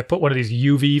know, I put one of these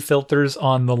UV filters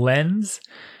on the lens,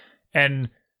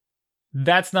 and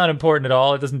that's not important at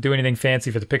all. It doesn't do anything fancy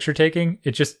for the picture taking.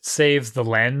 It just saves the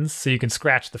lens, so you can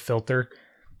scratch the filter.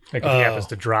 If he happens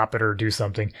to drop it or do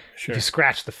something. Sure. If you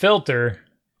scratch the filter,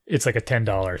 it's like a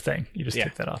 $10 thing. You just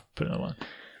take that off, put it on.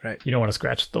 Right. You don't want to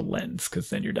scratch the lens because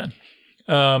then you're done.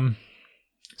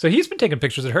 So he's been taking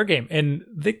pictures at her game, and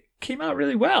they came out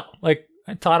really well. I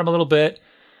taught him a little bit.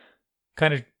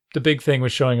 Kind of the big thing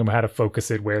was showing him how to focus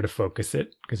it, where to focus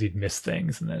it, because he'd miss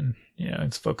things, and then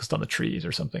it's focused on the trees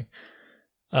or something.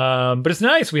 But it's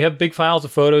nice. We have big files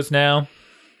of photos now.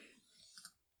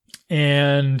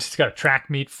 And he's got a track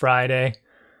meet Friday,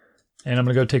 and I'm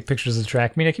going to go take pictures of the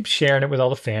track meet. I keep sharing it with all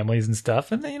the families and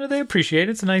stuff, and they appreciate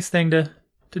it. It's a nice thing to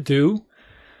do,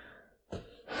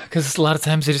 because a lot of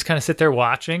times they just kind of sit there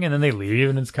watching, and then they leave,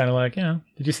 and it's kind of like,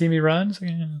 did you see me run? So,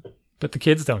 but the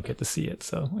kids don't get to see it,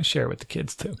 so I share it with the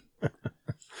kids too.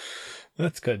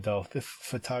 That's good though. The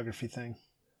photography thing.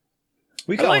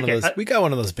 We got one of those. We got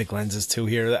one of those big lenses too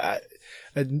here.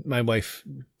 My wife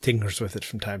tinkers with it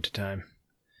from time to time.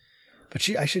 But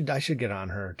I should get on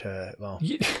her to. Well,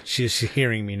 she's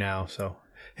hearing me now, so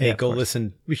hey, go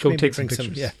listen. We should take some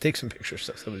pictures. Take some pictures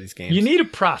of some of these games. You need a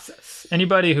process.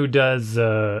 Anybody who does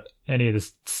any of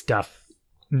this stuff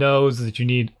knows that you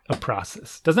need a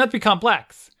process. Doesn't have to be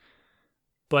complex,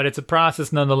 but it's a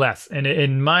process nonetheless. And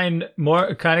in mine,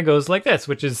 more kind of goes like this,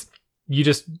 which is you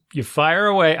fire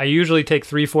away. I usually take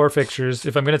 3-4 pictures.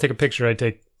 If I'm going to take a picture, I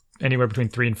take anywhere between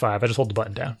 3 and 5. I just hold the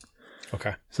button down.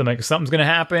 Okay. So if something's going to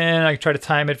happen, I try to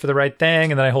time it for the right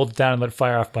thing, and then I hold it down and let it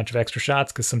fire off a bunch of extra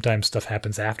shots, because sometimes stuff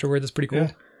happens afterward that's pretty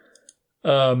cool.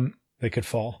 Yeah. They could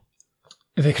fall.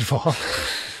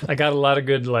 I got a lot of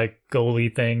good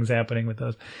goalie things happening with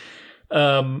those.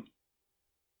 And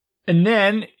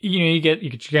then you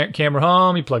get your camera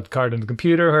home, you plug the card into the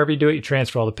computer, however you do it, you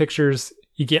transfer all the pictures.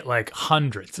 You get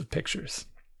hundreds of pictures.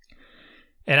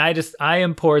 And I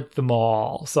import them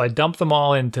all. So I dump them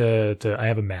all into I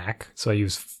have a Mac. So I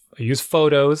use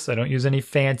Photos. I don't use any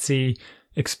fancy,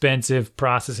 expensive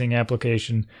processing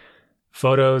application.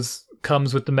 Photos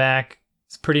comes with the Mac.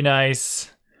 It's pretty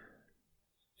nice.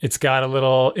 It's got a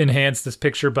little enhance this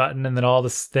picture button, and then all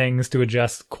the things to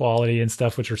adjust quality and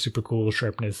stuff, which are super cool,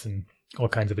 sharpness and all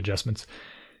kinds of adjustments.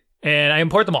 And I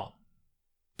import them all.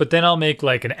 But then I'll make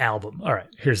an album. All right,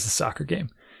 here's the soccer game.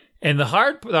 And the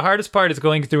hardest part is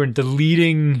going through and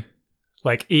deleting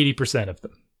 80% of them.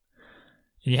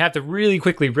 And you have to really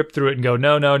quickly rip through it and go,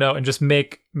 no, and just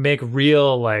make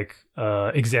real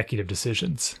executive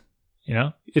decisions.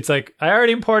 It's I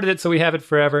already imported it, so we have it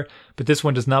forever, but this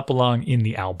one does not belong in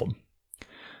the album.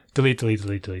 Delete. So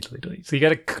you got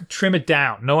to trim it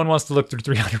down. No one wants to look through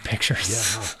 300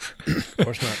 pictures. Yeah, no. Of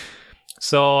course not.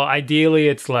 So ideally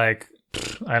it's 30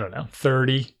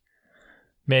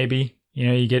 maybe.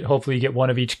 Hopefully you get one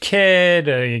of each kid.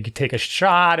 You can take a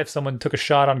shot. If someone took a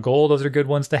shot on goal, those are good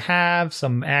ones to have.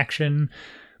 Some action,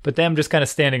 but them just kind of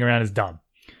standing around is dumb.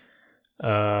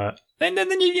 And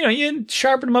then you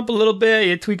sharpen them up a little bit.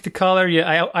 You tweak the color.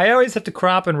 I always have to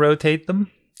crop and rotate them.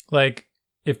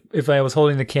 If I was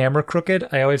holding the camera crooked,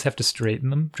 I always have to straighten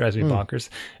them. Drives me bonkers.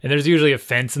 And there's usually a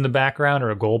fence in the background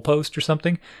or a goalpost or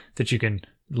something that you can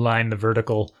line the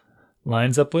vertical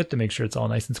lines up with to make sure it's all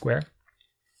nice and square.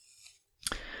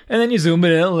 And then you zoom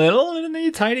it in a little, and then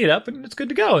you tidy it up, and it's good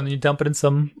to go. And then you dump it in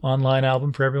some online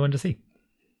album for everyone to see.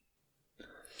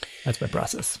 That's my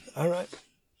process. All right,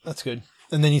 that's good.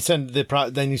 And then you send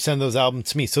those albums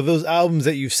to me. So those albums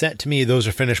that you've sent to me, those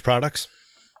are finished products?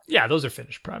 Yeah, those are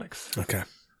finished products. Okay.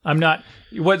 I'm not.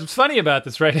 What's funny about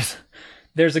this, right, is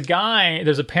there's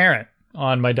a parent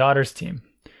on my daughter's team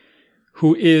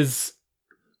who is,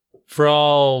 for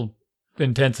all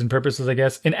intents and purposes, I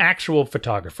guess, an actual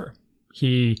photographer.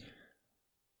 He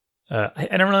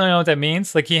I don't really know what that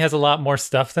means. Like, he has a lot more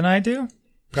stuff than I do.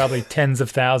 Probably tens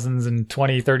of thousands and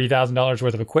 $20,000-$30,000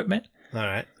 worth of equipment. All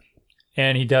right.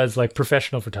 And he does like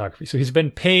professional photography. So he's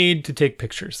been paid to take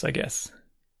pictures, I guess.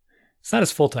 It's not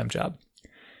his full-time job.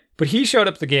 But he showed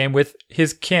up the game with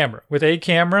his camera, with a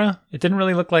camera. It didn't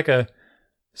really look like a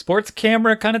sports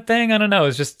camera kind of thing. I don't know.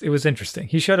 It was interesting.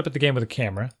 He showed up at the game with a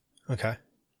camera. Okay.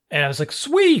 And I was like,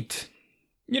 sweet.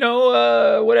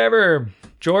 Whatever.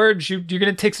 George, you're going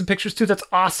to take some pictures too? That's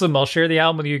awesome. I'll share the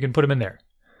album with you. You can put them in there.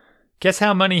 Guess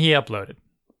how many he uploaded?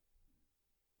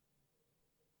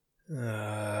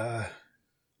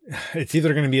 It's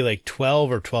either going to be like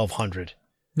 12 or 1,200.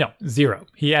 No, 0.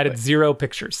 He added 0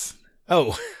 pictures.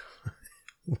 Oh.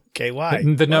 Okay, why?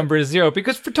 The number is 0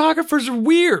 because photographers are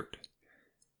weird.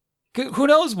 Who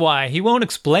knows why? He won't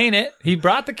explain it. He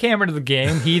brought the camera to the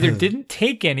game. He either didn't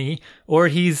take any or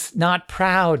he's not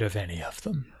proud of any of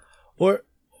them. Or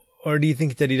do you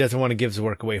think that he doesn't want to give his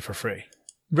work away for free?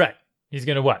 Right. He's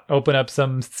going to what? Open up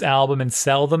some album and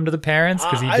sell them to the parents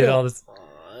because he did all this.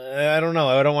 I don't know.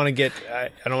 I don't want to get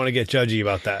judgy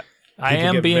about that. I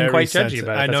am being quite judgy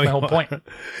about it. That's my whole point.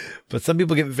 But some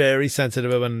people get very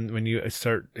sensitive when you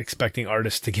start expecting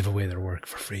artists to give away their work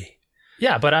for free.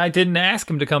 Yeah, but I didn't ask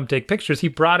him to come take pictures. He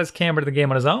brought his camera to the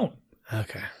game on his own.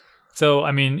 Okay. So,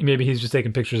 I mean, maybe he's just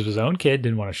taking pictures of his own kid,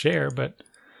 didn't want to share, and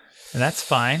that's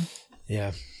fine.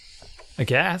 Yeah. I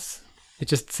guess. It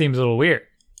just seems a little weird.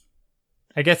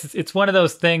 I guess it's one of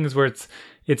those things where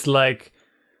it's like,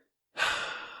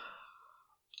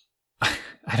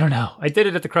 I don't know. I did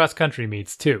it at the cross country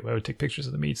meets too. I would take pictures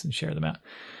of the meets and share them out.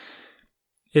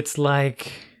 It's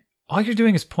like all you're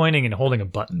doing is pointing and holding a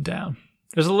button down.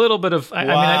 There's a little bit of I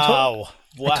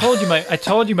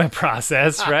told you my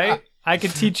process, right? I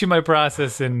could teach you my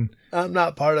process I'm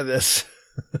not part of this.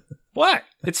 What?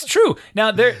 It's true.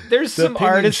 Now there's some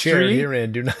artistry.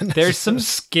 Herein do not there's some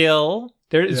skill.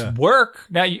 There is work.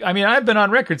 Now, I've been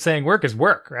on record saying work is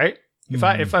work, right?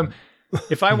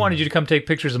 If I wanted you to come take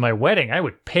pictures of my wedding, I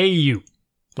would pay you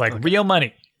real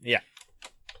money. Yeah.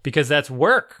 Because that's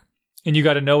work. And you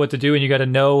got to know what to do, and you got to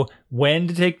know when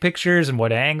to take pictures and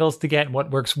what angles to get and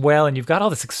what works well, and you've got all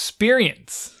this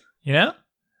experience,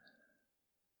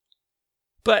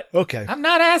 But okay. I'm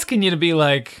not asking you to be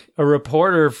like a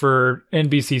reporter for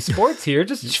NBC Sports here.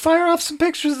 Just fire off some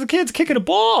pictures of the kids kicking a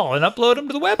ball and upload them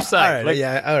to the website. All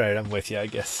right, all right, I'm with you, I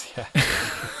guess. Yeah.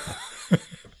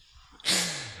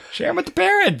 Share them with the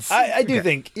parents. I do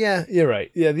think, yeah, you're right.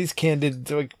 Yeah, these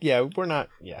candid, we're not,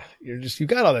 you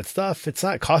got all that stuff. It's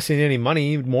not costing you any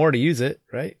money more to use it,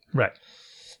 right? Right.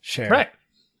 Share. Right.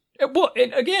 Well,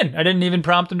 again, I didn't even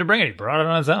prompt him to bring it. He brought it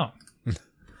on his own.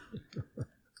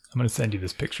 I'm going to send you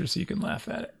this picture so you can laugh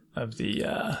at it of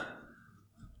the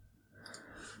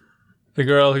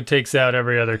girl who takes out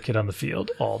every other kid on the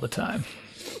field all the time.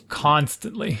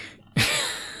 Constantly.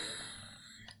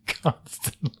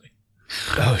 Constantly.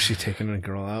 Oh, is she taking a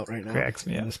girl out right now? Cracks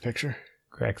me up. In this picture?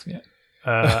 Cracks me up.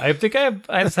 I think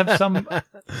I just have some.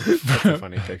 That's a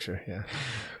funny picture, yeah.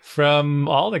 From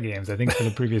all the games. I think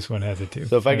the previous one has it too.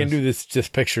 So if I can do this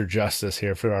picture justice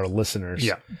here for our listeners.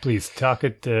 Yeah, please talk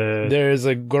it. There's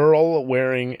a girl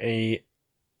wearing a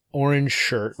orange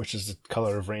shirt, which is the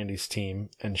color of Randy's team,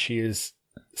 and she is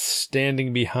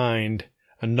standing behind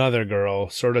another girl,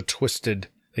 sort of twisted.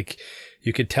 Like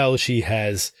you could tell she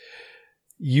has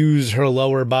used her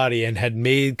lower body and had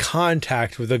made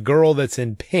contact with a girl that's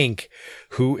in pink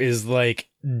who is like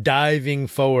diving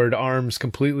forward, arms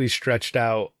completely stretched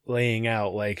out, laying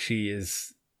out like she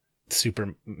is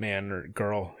Superman or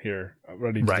girl here,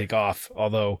 ready to take off.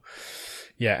 Although,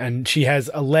 and she has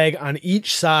a leg on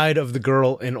each side of the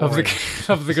girl in orange.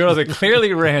 Of the girl that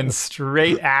clearly ran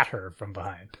straight at her from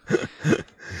behind.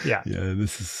 Yeah. Yeah,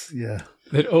 this is,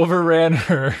 that overran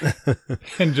her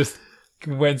and just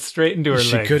went straight into her legs.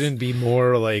 She couldn't be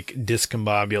more like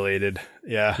discombobulated.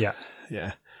 Yeah. Yeah.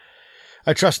 Yeah.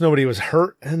 I trust nobody was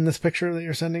hurt in this picture that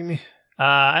you're sending me.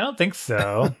 I don't think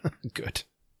so. Good.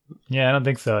 Yeah, I don't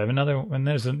think so. I have another one.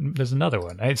 There's another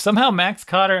one. Somehow Max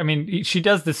caught her. I mean, she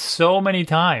does this so many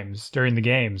times during the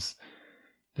games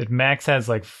that Max has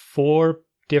like 4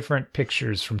 different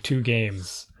pictures from 2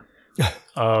 games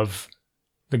of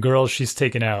the girls she's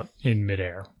taken out in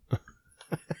midair.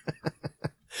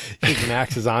 You think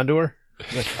Max is onto her?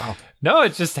 Like, oh. No,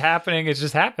 it's just happening. It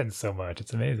just happens so much.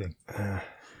 It's amazing.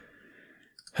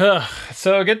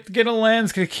 So get a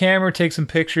lens, get a camera, take some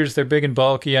pictures. They're big and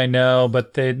bulky, I know,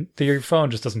 but your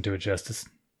phone just doesn't do it justice.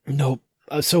 Nope.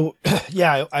 So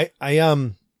yeah, I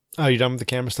are you done with the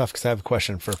camera stuff? Because I have a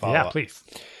question for a follow-up. Yeah, please.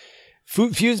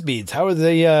 Fuse beads. How are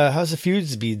they? How's the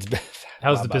fuse beads?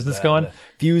 How's the business going?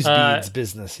 Fuse beads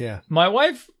business. Yeah. My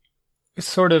wife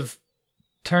sort of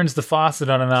turns the faucet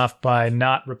on and off by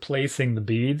not replacing the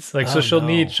beads. Like, so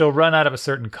she'll run out of a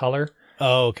certain color.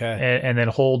 Oh, okay. And then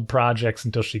hold projects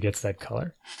until she gets that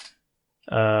color.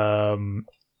 I mean,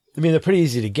 they're pretty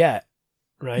easy to get,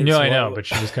 right? No, I know, but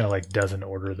she just kind of like doesn't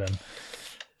order them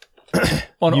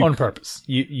on purpose.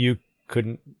 You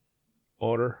couldn't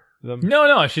order them?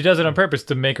 No, she does it on purpose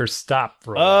to make her stop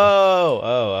for a while.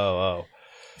 Oh.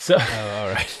 So, all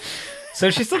right. So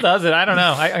she still does it. I don't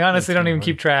know. I honestly don't even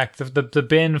keep track. The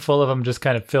bin full of them just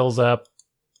kind of fills up.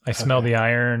 I smell the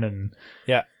iron, and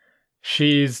yeah.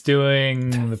 She's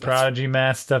doing the Prodigy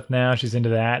Mask stuff now. She's into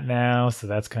that now, so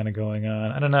that's kind of going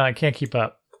on. I don't know. I can't keep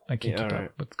up. I can't keep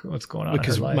up with what's going on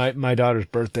because in her life. my daughter's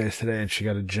birthday is today, and she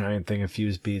got a giant thing of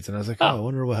fuse beads, and I was like, I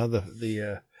wonder how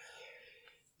the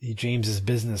James's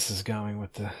business is going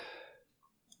with the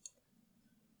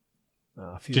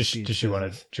fuse beads. Does she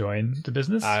want to join the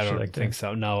business? I don't think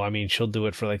so. No, I mean, she'll do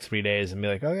it for like 3 days and be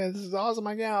like, okay, this is awesome.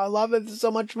 I love it. This is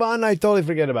so much fun. I totally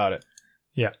forget about it.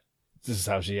 Yeah. This is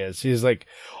how she is. She's like,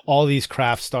 all these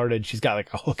crafts started. She's got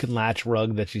like a hook and latch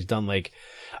rug that she's done like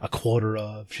a quarter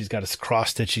of. She's got a cross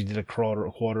stitch she did a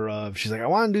quarter of. She's like, I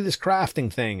want to do this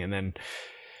crafting thing. And then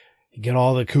you get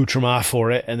all the accoutrement for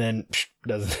it, and then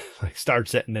doesn't like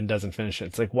starts it and then doesn't finish it.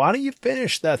 It's like, why don't you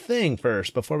finish that thing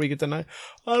first before we get to night?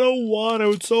 I don't want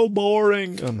to. It's so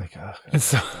boring. I'm like, oh,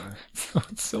 it's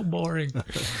so boring.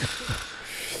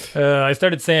 I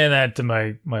started saying that to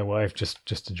my wife just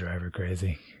to drive her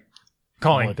crazy.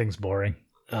 Calling things boring.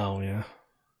 Oh yeah,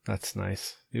 that's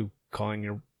nice. You calling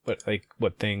your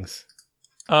what things?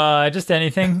 Just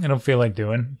anything I don't feel like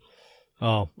doing.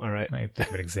 Oh, all right. I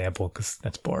give an example because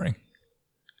that's boring.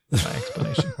 My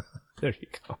explanation. There you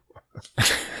go.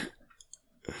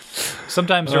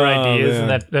 Sometimes her ideas, and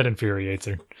that infuriates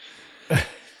her.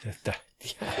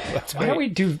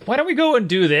 Why don't we go and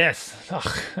do this?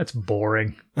 Ugh, that's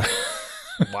boring.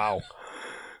 Wow.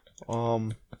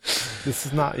 This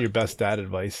is not your best dad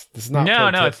advice. This is not.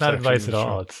 No, it's not advice at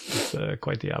all. It's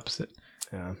quite the opposite.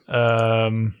 Yeah.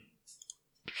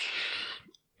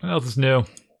 What else is new?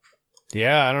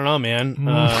 Yeah, I don't know, man.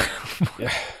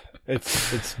 Yeah,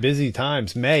 it's busy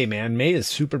times. May is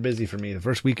super busy for me. The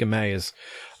first week of May is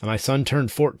my son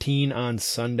turned 14 on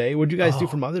Sunday. What'd you guys do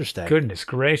for Mother's Day? Goodness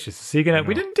gracious! We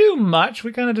didn't do much.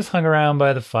 We kind of just hung around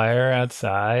by the fire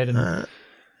outside, and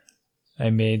I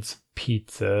made some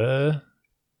pizza.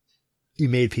 You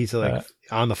made pizza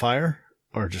on the fire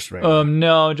or just regular?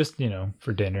 No, just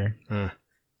for dinner. All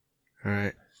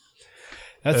right,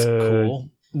 that's cool.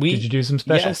 Did you do some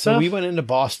special stuff? So we went into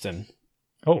Boston.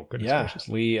 Oh, goodness gracious.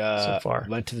 We so far.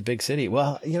 Went to the big city.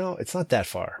 Well, it's not that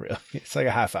far, really. It's like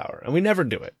a half hour, and we never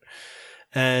do it.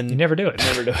 And you never do it.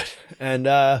 Never do it. And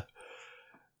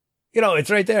it's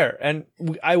right there. And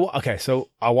so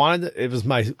I wanted it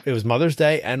was Mother's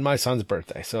Day and my son's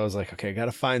birthday. So I was like, okay, I got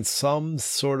to find some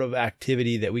sort of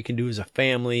activity that we can do as a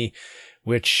family,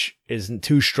 which isn't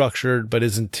too structured, but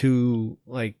isn't too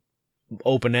like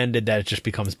open-ended that it just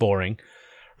becomes boring.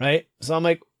 Right. So I'm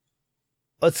like,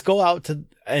 let's go out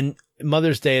and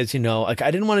Mother's Day, as you know, like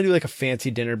I didn't want to do like a fancy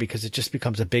dinner because it just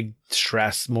becomes a big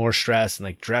more stress and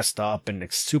like dressed up and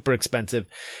it's super expensive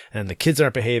and the kids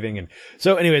aren't behaving. And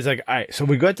so anyways, like, all right, so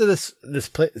we go to this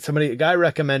place, a guy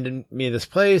recommended me this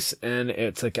place and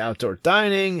it's like outdoor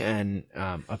dining. And,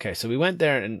 okay. So we went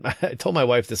there and I told my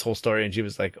wife this whole story and she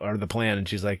was like, or the plan. And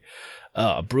she's like,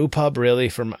 a brew pub really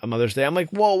for Mother's Day. I'm like,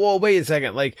 whoa, wait a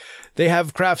second. Like they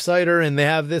have craft cider and they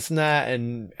have this and that.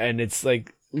 And it's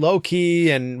like low key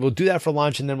and we'll do that for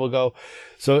lunch and then we'll go.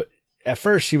 So at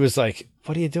first she was like,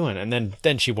 what are you doing? And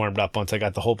then she warmed up once I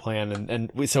got the whole plan.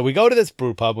 So we go to this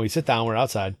brew pub, we sit down, we're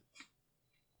outside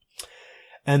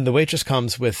and the waitress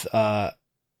comes with, the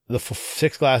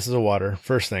 6 glasses of water.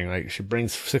 First thing, like she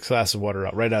brings 6 glasses of water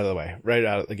out right out of the way, right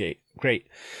out of the gate. Great.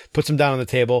 Puts them down on the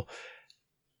table.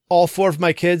 All 4 of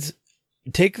my kids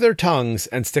take their tongues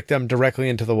and stick them directly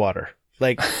into the water.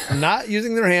 Like not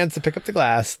using their hands to pick up the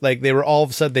glass. Like they were all of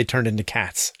a sudden they turned into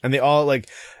cats and they all like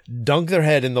dunk their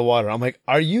head in the water. I'm like,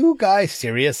 are you guys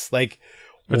serious? Like,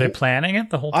 were they planning it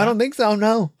the whole time? I don't think so.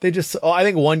 No, they just, I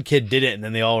think one kid did it and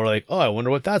then they all were like, oh, I wonder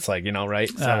what that's like, right?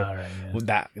 So right,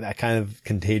 yeah. that kind of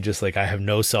contagious, like I have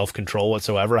no self-control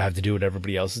whatsoever. I have to do what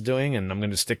everybody else is doing and I'm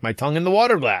going to stick my tongue in the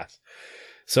water glass.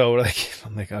 So like,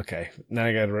 I'm like, okay, now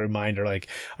I got a reminder, like,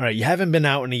 all right, you haven't been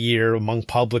out in a year among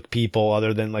public people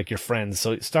other than like your friends.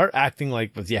 So start acting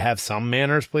like you have some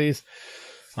manners, please.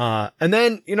 And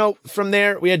then, from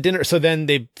there we had dinner. So then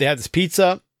they had this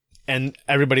pizza and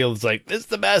everybody was like, this is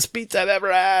the best pizza I've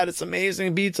ever had. It's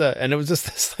amazing pizza. And it was just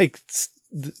this like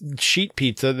sheet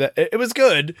pizza that it was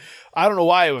good. I don't know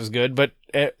why it was good, but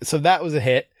so that was a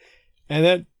hit. And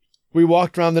then we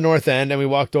walked around the north end and we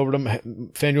walked over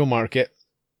to Faneuil Market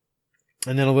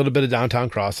and then a little bit of downtown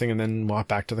crossing and then walked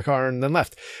back to the car and then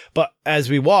left. But as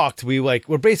we walked, we're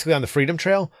basically on the Freedom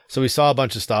Trail. So we saw a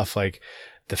bunch of stuff like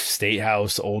the State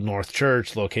House, Old North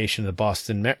Church, location of the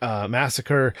Boston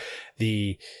Massacre.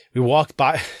 We walked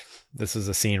by. This is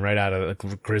a scene right out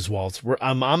of Griswold's.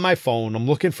 I'm on my phone. I'm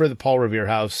looking for the Paul Revere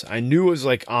house. I knew it was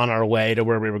like on our way to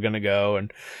where we were going to go.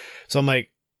 And so I'm like,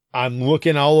 I'm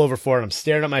looking all over for it. I'm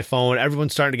staring at my phone.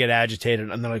 Everyone's starting to get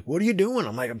agitated. And they're like, what are you doing?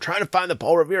 I'm like, I'm trying to find the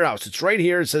Paul Revere house. It's right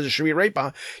here. It says it should be right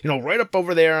behind, right up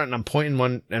over there. And I'm pointing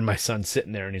one, and my son's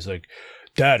sitting there and he's like,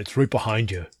 Dad, it's right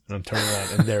behind you. And I'm turning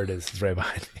around and there it is. It's right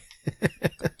behind me.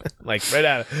 Like right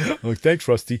at it. I'm like, thanks,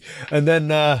 Rusty. And then,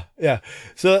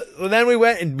 So then we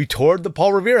went and we toured the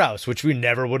Paul Revere house, which we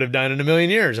never would have done in a million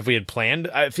years if we had planned.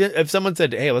 If someone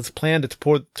said, hey, let's plan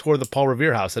to tour the Paul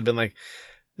Revere house, I'd been like,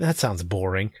 that sounds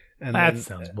boring. And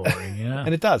sounds boring, yeah.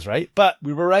 And it does, right? But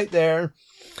we were right there.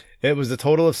 It was a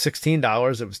total of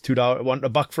 $16. It was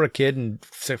 $1 for a kid and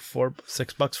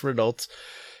 $6 for adults.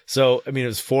 So, I mean, it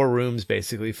was 4 rooms,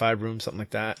 basically 5 rooms, something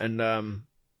like that. And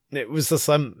it was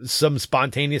some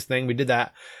spontaneous thing. We did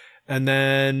that. And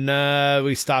then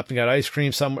we stopped and got ice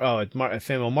cream somewhere. Oh, at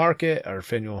Faneuil Market or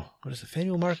Faneuil. What is it?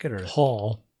 Faneuil Market or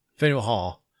Hall? Faneuil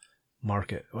Hall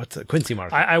Market. What's it? Quincy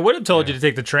Market. I would have told you to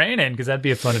take the train in because that'd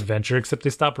be a fun adventure, except they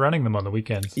stopped running them on the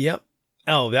weekends. Yep.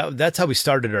 Oh, that's how we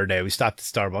started our day. We stopped at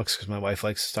Starbucks because my wife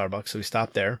likes Starbucks. So we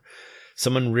stopped there.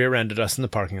 Someone rear-ended us in the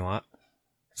parking lot.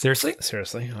 Seriously?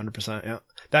 Seriously. 100%.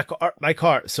 Yeah. My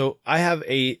car. So I have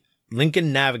a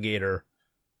Lincoln Navigator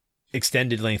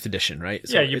extended length edition, right?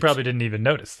 So yeah, you probably didn't even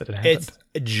notice that it happened. It's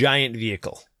a giant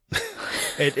vehicle.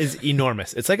 It is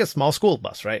enormous. It's like a small school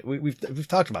bus, right? We've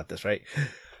talked about this, right?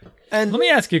 And let me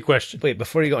ask you a question. Wait,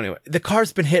 before you go anywhere, the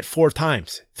car's been hit 4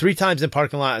 times, 3 times in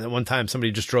parking lot, and 1 time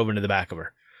somebody just drove into the back of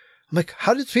her. I'm like,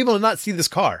 how did people not see this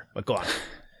car? But go on.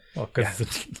 Well, because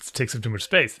it takes up too much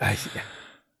space. I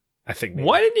think. Maybe.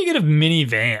 Why didn't you get a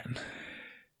minivan?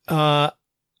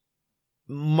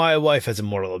 My wife has a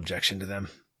moral objection to them.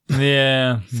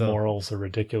 Yeah, morals are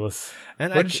ridiculous.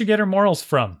 And where did she get her morals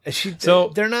from?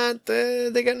 They're not.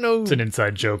 They got no. It's an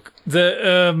inside joke.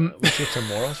 Where she gets her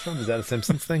morals from? Is that a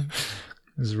Simpsons thing?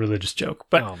 This is a religious joke,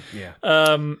 but yeah.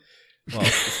 Well,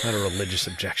 it's not a religious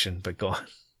objection, but go on.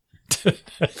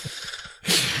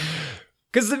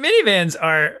 Because the minivans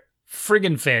are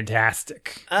friggin'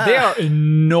 fantastic. They are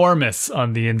enormous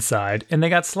on the inside, and they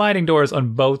got sliding doors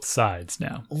on both sides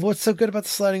now. What's so good about the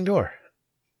sliding door?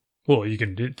 Well, you're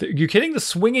kidding? The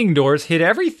swinging doors hit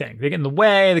everything. They get in the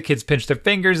way. The kids pinch their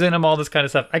fingers in them, all this kind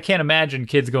of stuff. I can't imagine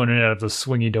kids going in and out of those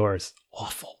swingy doors.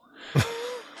 Awful.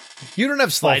 You don't have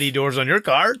slidey doors on your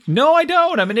car. No, I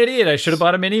don't. I'm an idiot. I should have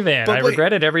bought a minivan. I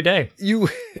regret it every day.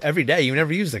 Every day? You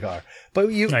never use the car.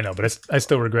 I know, but I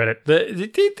still regret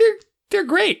it. They're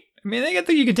great. I mean,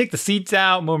 you can take the seats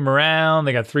out, move them around.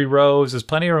 They got 3 rows. There's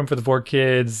plenty of room for the 4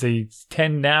 kids. They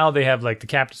have like the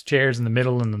captain's chairs in the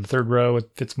middle and then the 3rd row. It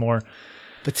fits more.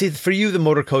 But see, for you, the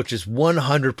motor coach is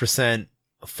 100%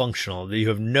 functional. You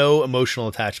have no emotional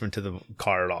attachment to the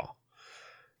car at all.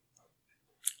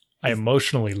 I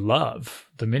emotionally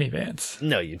love the minivans.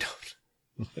 No, you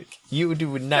don't. You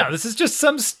would not. No, this is just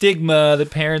some stigma that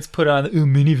parents put on.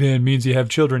 Minivan means you have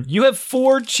children. You have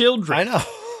 4 children. I know.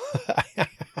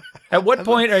 At what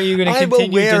point are you going to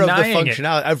continue denying I'm aware of the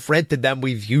functionality. I've rented them.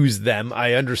 We've used them.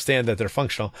 I understand that they're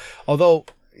functional. Although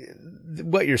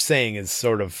what you're saying is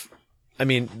sort of, I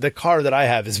mean, the car that I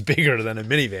have is bigger than a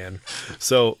minivan.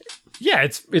 So yeah,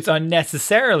 it's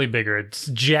unnecessarily bigger. It's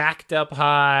jacked up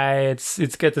high.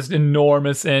 It's got this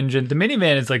enormous engine. The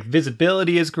minivan is like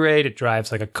visibility is great. It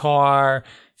drives like a car,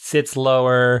 sits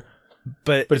lower.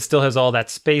 But it still has all that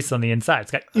space on the inside.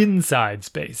 It's got inside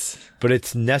space. But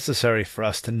it's necessary for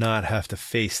us to not have to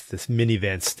face this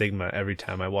minivan stigma every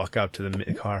time I walk out to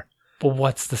the car. But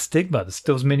what's the stigma?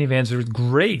 Those minivans are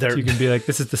great. You can be like,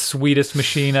 this is the sweetest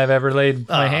machine I've ever laid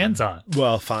my hands on.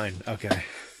 Well, fine. Okay.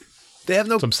 They have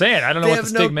no... So I'm saying, I don't know what the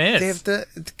stigma is. They have to...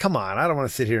 Come on. I don't want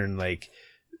to sit here and like...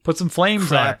 Put some flames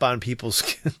crap on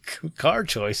people's car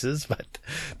choices, but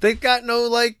they've got no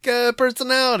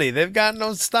personality. They've got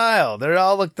no style. They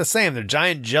all look the same. They're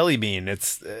giant jelly bean.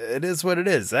 It is what it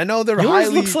is. I know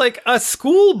Yours looks like a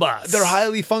school bus. They're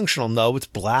highly functional. No, it's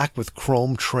black with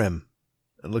chrome trim.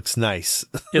 It looks nice.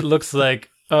 It looks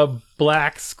like a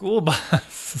black school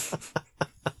bus.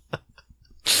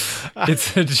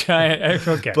 It's a giant.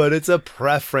 Okay, but it's a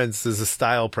preference. It's a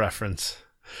style preference.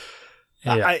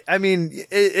 Yeah. I mean,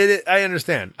 I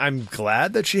understand. I'm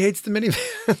glad that she hates the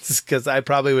minivans because I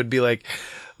probably would be like,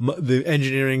 the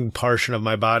engineering portion of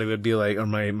my body would be like, or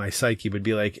my psyche would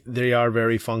be like, they are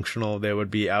very functional. They would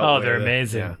be out. Oh, they're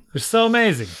amazing. Yeah. They're so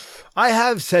amazing. I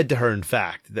have said to her, in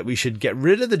fact, that we should get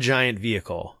rid of the giant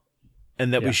vehicle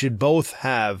and that we should both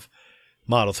have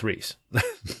Model 3s,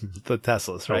 the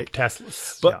Teslas, right? Oh,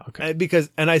 Teslas. But yeah, okay. because,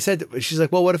 and I said, she's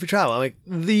like, well, what if we travel? I'm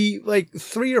like,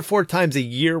 3 or 4 times a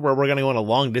year where we're going to go on a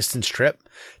long distance trip,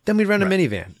 then we rent a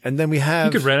minivan, and then we have.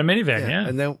 You could rent a minivan, yeah.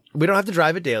 And then we don't have to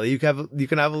drive it daily. You can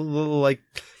have a little like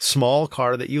small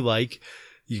car that you like.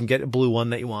 You can get a blue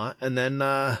one that you want, and then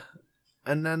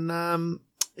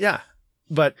yeah.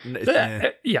 But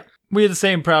yeah, we had the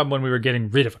same problem when we were getting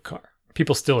rid of a car.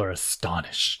 People still are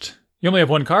astonished. You only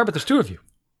have one car, but there's 2 of you.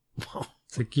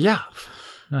 It's like, yeah,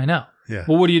 I know. Yeah.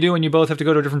 Well, what do you do when you both have to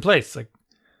go to a different place? Like,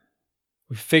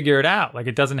 we figure it out. Like,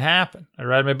 it doesn't happen. I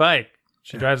ride my bike.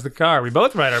 She drives the car. We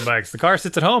both ride our bikes. The car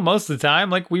sits at home most of the time.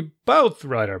 Like, we both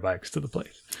ride our bikes to the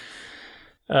place.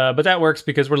 But that works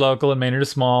because we're local and Maynard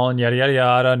is small and yada, yada,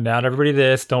 yada. Not everybody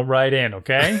this. Don't write in,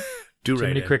 okay? Do Too write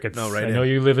many in. crickets. No, write I in. know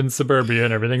you live in suburbia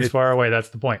and everything's far away. That's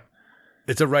the point.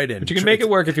 It's a write-in. But you can make it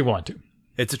work if you want to.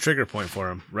 It's a trigger point for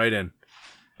him. Right in.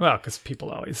 Well, because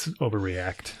people always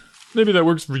overreact. Maybe that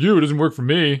works for you. It doesn't work for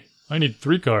me. I need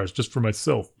 3 cars just for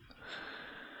myself.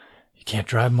 You can't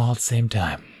drive them all at the same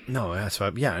time. No, that's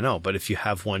why. Yeah, I know. But if you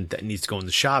have one that needs to go in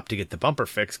the shop to get the bumper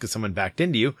fixed because someone backed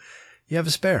into you, you have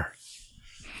a spare.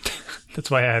 That's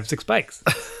why I have 6 bikes.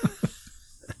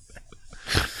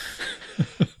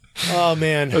 Oh,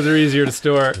 man. Those are easier to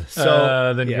store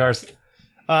than cars.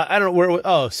 I don't know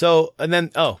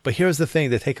where. But here's the thing,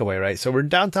 the takeaway, right? So we're in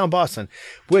downtown Boston,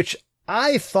 which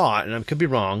I thought, and I could be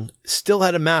wrong, still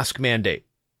had a mask mandate.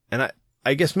 And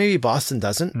I guess maybe Boston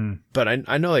doesn't, but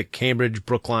I know like Cambridge,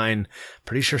 Brookline,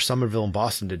 pretty sure Somerville and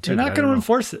Boston did too. They're not going to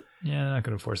enforce it. Yeah, they're not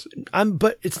going to enforce it.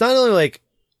 But it's not only like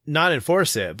not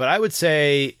enforce it, but I would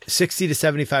say 60 to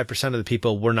 75% of the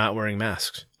people were not wearing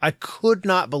masks. I could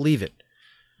not believe it.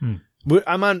 I'm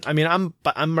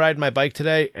riding my bike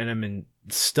today and I'm in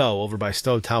Stowe, over by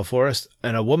Stowe Town Forest,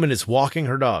 and a woman is walking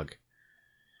her dog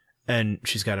and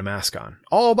she's got a mask on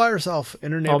all by herself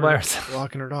in her neighborhood, all by herself,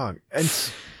 walking her dog. And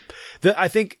I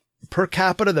think per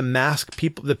capita,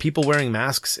 the people wearing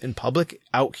masks in public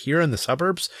out here in the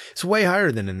suburbs is way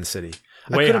higher than in the city.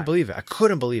 I couldn't believe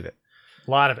it.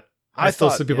 A lot of it. I still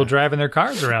see people driving their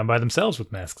cars around by themselves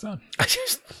with masks on. I can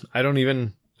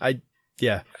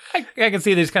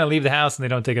see they just kind of leave the house and they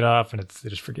don't take it off and they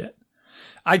just forget.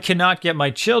 I cannot get my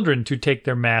children to take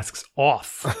their masks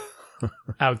off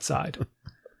outside.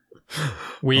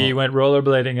 We went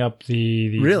rollerblading up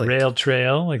the rail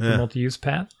trail, like the multi-use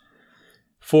path.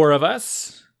 4 of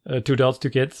us, 2 adults, 2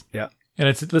 kids. Yeah. And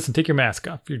it's, listen, take your mask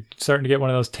off. You're starting to get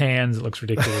one of those tans. It looks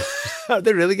ridiculous. Are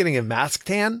they really getting a mask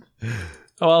tan?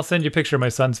 Oh, I'll send you a picture of my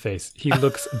son's face. He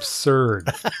looks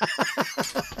absurd.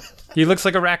 He looks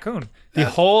like a raccoon. The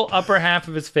whole upper half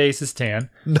of his face is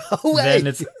tan. No way. Then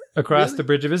it's across the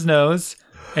bridge of his nose,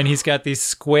 and he's got these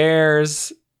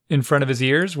squares in front of his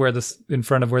ears, in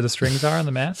front of where the strings are on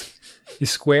the mask.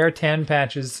 These square tan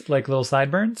patches, like little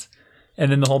sideburns, and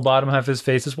then the whole bottom half of his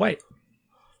face is white.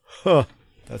 Huh.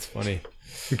 That's funny.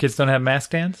 Your kids don't have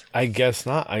mask tans? I guess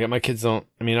not. My kids don't.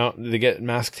 I mean, they get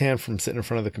mask tan from sitting in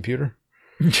front of the computer.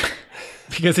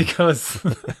 because he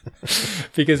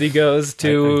goes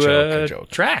to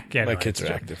track. My kids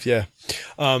are active. Yeah.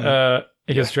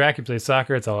 He goes to track. He plays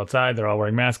soccer. It's all outside. They're all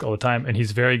wearing masks all the time, and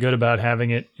he's very good about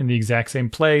having it in the exact same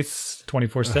place,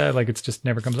 24/7. Like it's just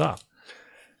never comes off.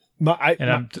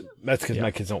 That's because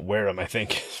my kids don't wear them. I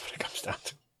think is what it comes down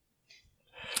to.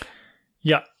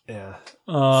 Yeah. Yeah.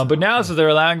 But now, so they're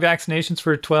allowing vaccinations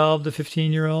for 12 to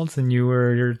 15-year-olds, and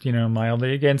you're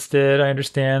mildly against it. I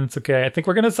understand. It's okay. I think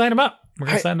we're going to sign him up. We're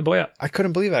going to sign the boy up. I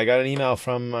couldn't believe it. I got an email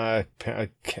from a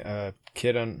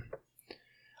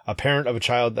parent of a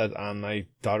child that on my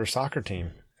daughter's soccer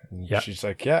team. And she's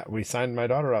like, yeah, we signed my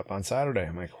daughter up on Saturday.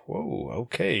 I'm like, whoa,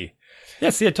 okay. Yeah,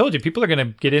 see, I told you, people are going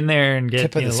to get in there and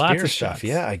get lots of stuff.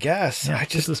 Yeah, I guess. Yeah,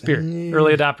 tip of the spear.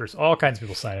 Early adopters, all kinds of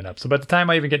people signing up. So by the time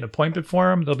I even get an appointment for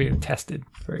them, they'll be tested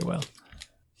very well.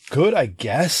 Good, I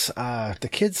guess. The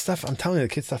kids stuff, I'm telling you,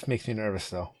 the kids stuff makes me nervous,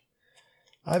 though.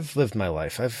 I've lived my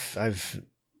life. I've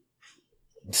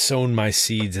sown my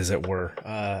seeds, as it were.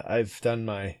 I've done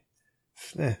my...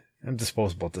 I'm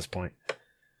disposable at this point.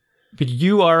 But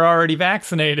you are already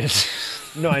vaccinated.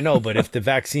 No, I know, but if the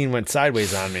vaccine went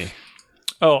sideways on me...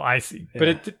 Oh, I see. Yeah.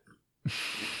 But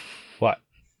What?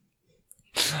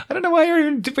 I don't know why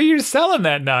you're selling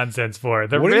that nonsense for.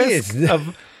 The risk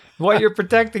of what you're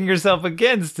protecting yourself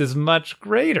against is much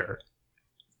greater.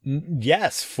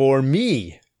 Yes, for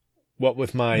me. what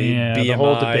with my the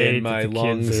whole BMI debate and my that the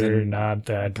lungs kids are and not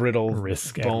that brittle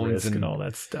risk bones and and all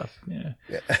that stuff. No,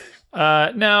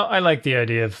 I like the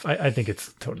idea of. I think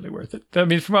it's totally worth it. I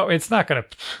mean, it's not going to.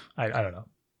 I don't know.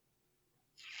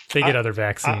 They get other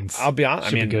vaccines. I'll be honest.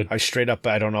 Should be good. I straight up,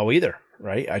 I don't know either.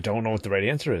 Right? I don't know what the right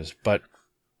answer is, but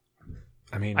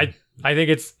I mean, I think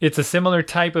it's a similar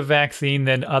type of vaccine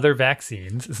than other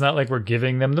vaccines. It's not like we're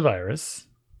giving them the virus,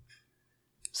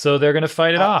 so they're going to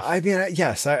fight it off. I mean,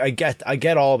 yes, I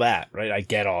get all that, right? I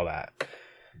get all that.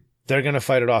 They're going to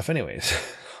fight it off anyways.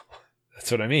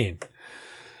 That's what I mean.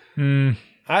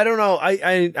 I don't know.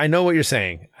 I know what you're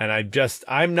saying, and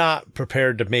I'm not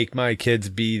prepared to make my kids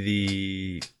be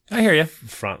the. I hear you.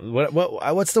 Front.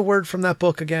 What's the word from that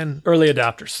book again? Early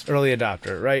adopters. Early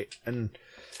adopter, right? And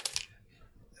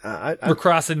we're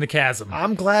crossing the chasm.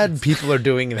 I'm glad people are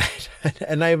doing that,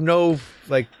 and I have no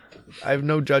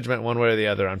judgment one way or the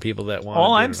other on people that want.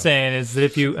 All I'm saying is that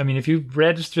if you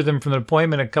register them from an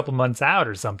appointment a couple months out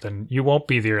or something, you won't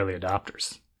be the early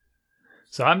adopters.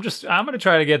 So I'm going to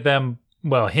try to get them.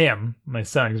 Well, my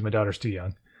son, because my daughter's too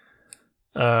young.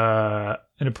 An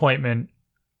appointment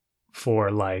for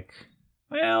I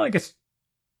guess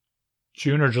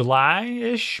June or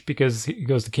July-ish, because he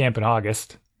goes to camp in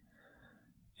August.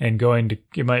 And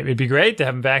it'd be great to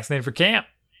have him vaccinated for camp.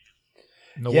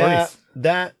 No worries.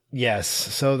 Yes.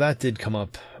 So that did come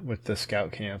up with the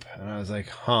scout camp. And I was like,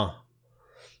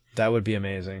 that would be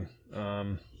amazing.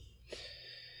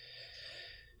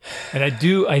 And I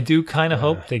do kind of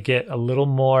hope they get a little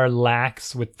more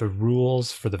lax with the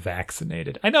rules for the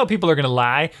vaccinated. I know people are going to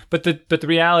lie, but the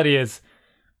reality is,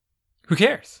 who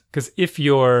cares? Because if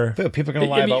you're... People are going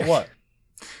to lie about what?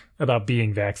 About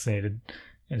being vaccinated.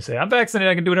 And say, I'm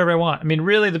vaccinated, I can do whatever I want. I mean,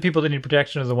 really, the people that need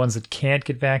protection are the ones that can't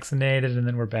get vaccinated, and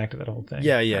then we're back to that whole thing.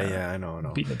 Yeah, I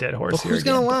know. Beating a dead horse here. Who's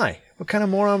going to lie? What kind of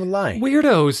moron would lie?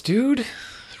 Weirdos, dude.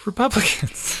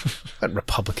 Republicans. What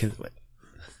Republicans?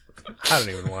 I don't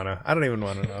even want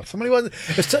to know. If somebody wants,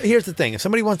 here's the thing: if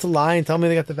somebody wants to lie and tell me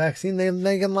they got the vaccine,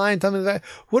 they can lie and tell me that.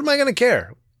 What am I going to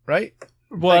care, right?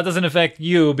 Well, it doesn't affect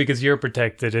you because you're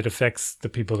protected. It affects the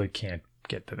people that can't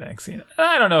get the vaccine.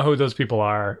 I don't know who those people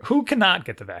are. Who cannot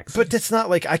get the vaccine? But it's not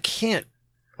like I can't.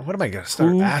 What am I going to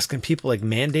start asking people? Like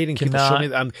mandating people show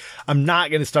me? I'm not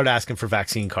going to start asking for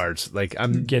vaccine cards. Like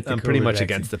I'm pretty much vaccine.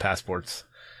 Against the passports.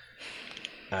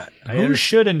 Who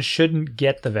should and shouldn't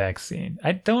get the vaccine?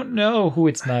 I don't know who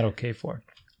it's not okay for.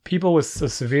 People with a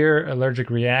severe allergic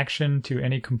reaction to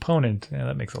any component. Yeah,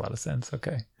 that makes a lot of sense.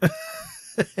 Okay.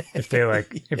 If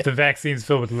the vaccine's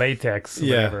filled with latex or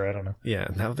whatever, I don't know. Yeah,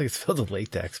 I don't think it's filled with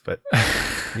latex, but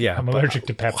yeah. I'm allergic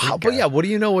to paprika. But yeah, what do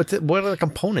you know? What are the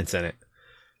components in it?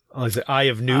 Oh, is it eye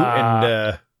of newt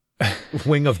and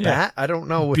wing of bat? I don't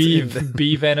know. Bee venom.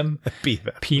 Bee venom.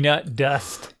 Peanut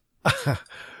dust.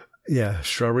 Yeah,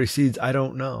 strawberry seeds. I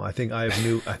don't know. I think eye of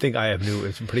newt.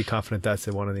 I'm pretty confident that's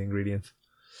one of the ingredients.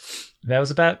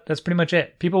 That's pretty much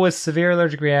it. People with severe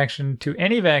allergic reaction to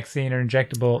any vaccine or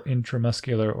injectable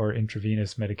intramuscular or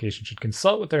intravenous medication should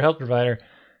consult with their health provider.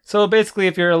 So basically,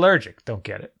 if you're allergic, don't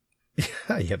get it.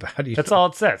 Yeah, but how do you? That's all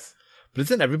it says. But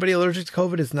isn't everybody allergic to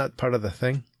COVID? Isn't that part of the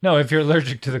thing? No, if you're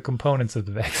allergic to the components of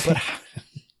the vaccine.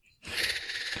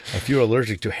 If you're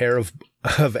allergic to hair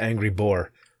of angry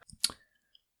boar.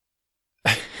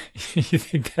 You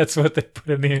think that's what they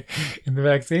put in the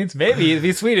vaccines? Maybe it'd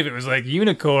be sweet if it was like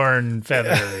unicorn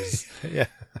feathers. Yeah.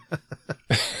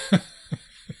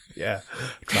 Yeah.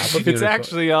 It's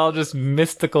actually all just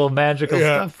mystical, magical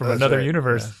stuff from another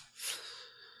universe. Yeah.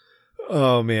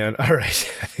 Oh, man. All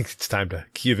right. I think it's time to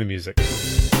cue the music.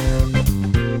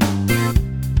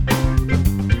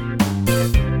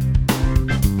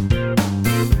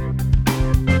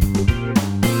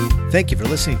 Thank you for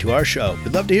listening to our show.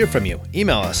 We'd love to hear from you.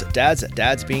 Email us at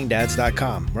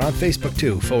dads@dadsbeingdads.com. We're on Facebook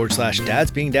too,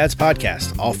 /Dads Being Dads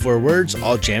Podcast. All 4 words,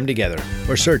 all jammed together.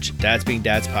 Or search Dads Being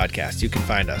Dads Podcast. You can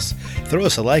find us. Throw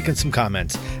us a like and some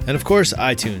comments. And of course,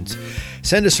 iTunes.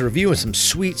 Send us a review and some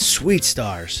sweet, sweet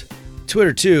stars.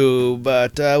 Twitter too,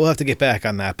 but we'll have to get back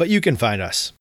on that. But you can find us.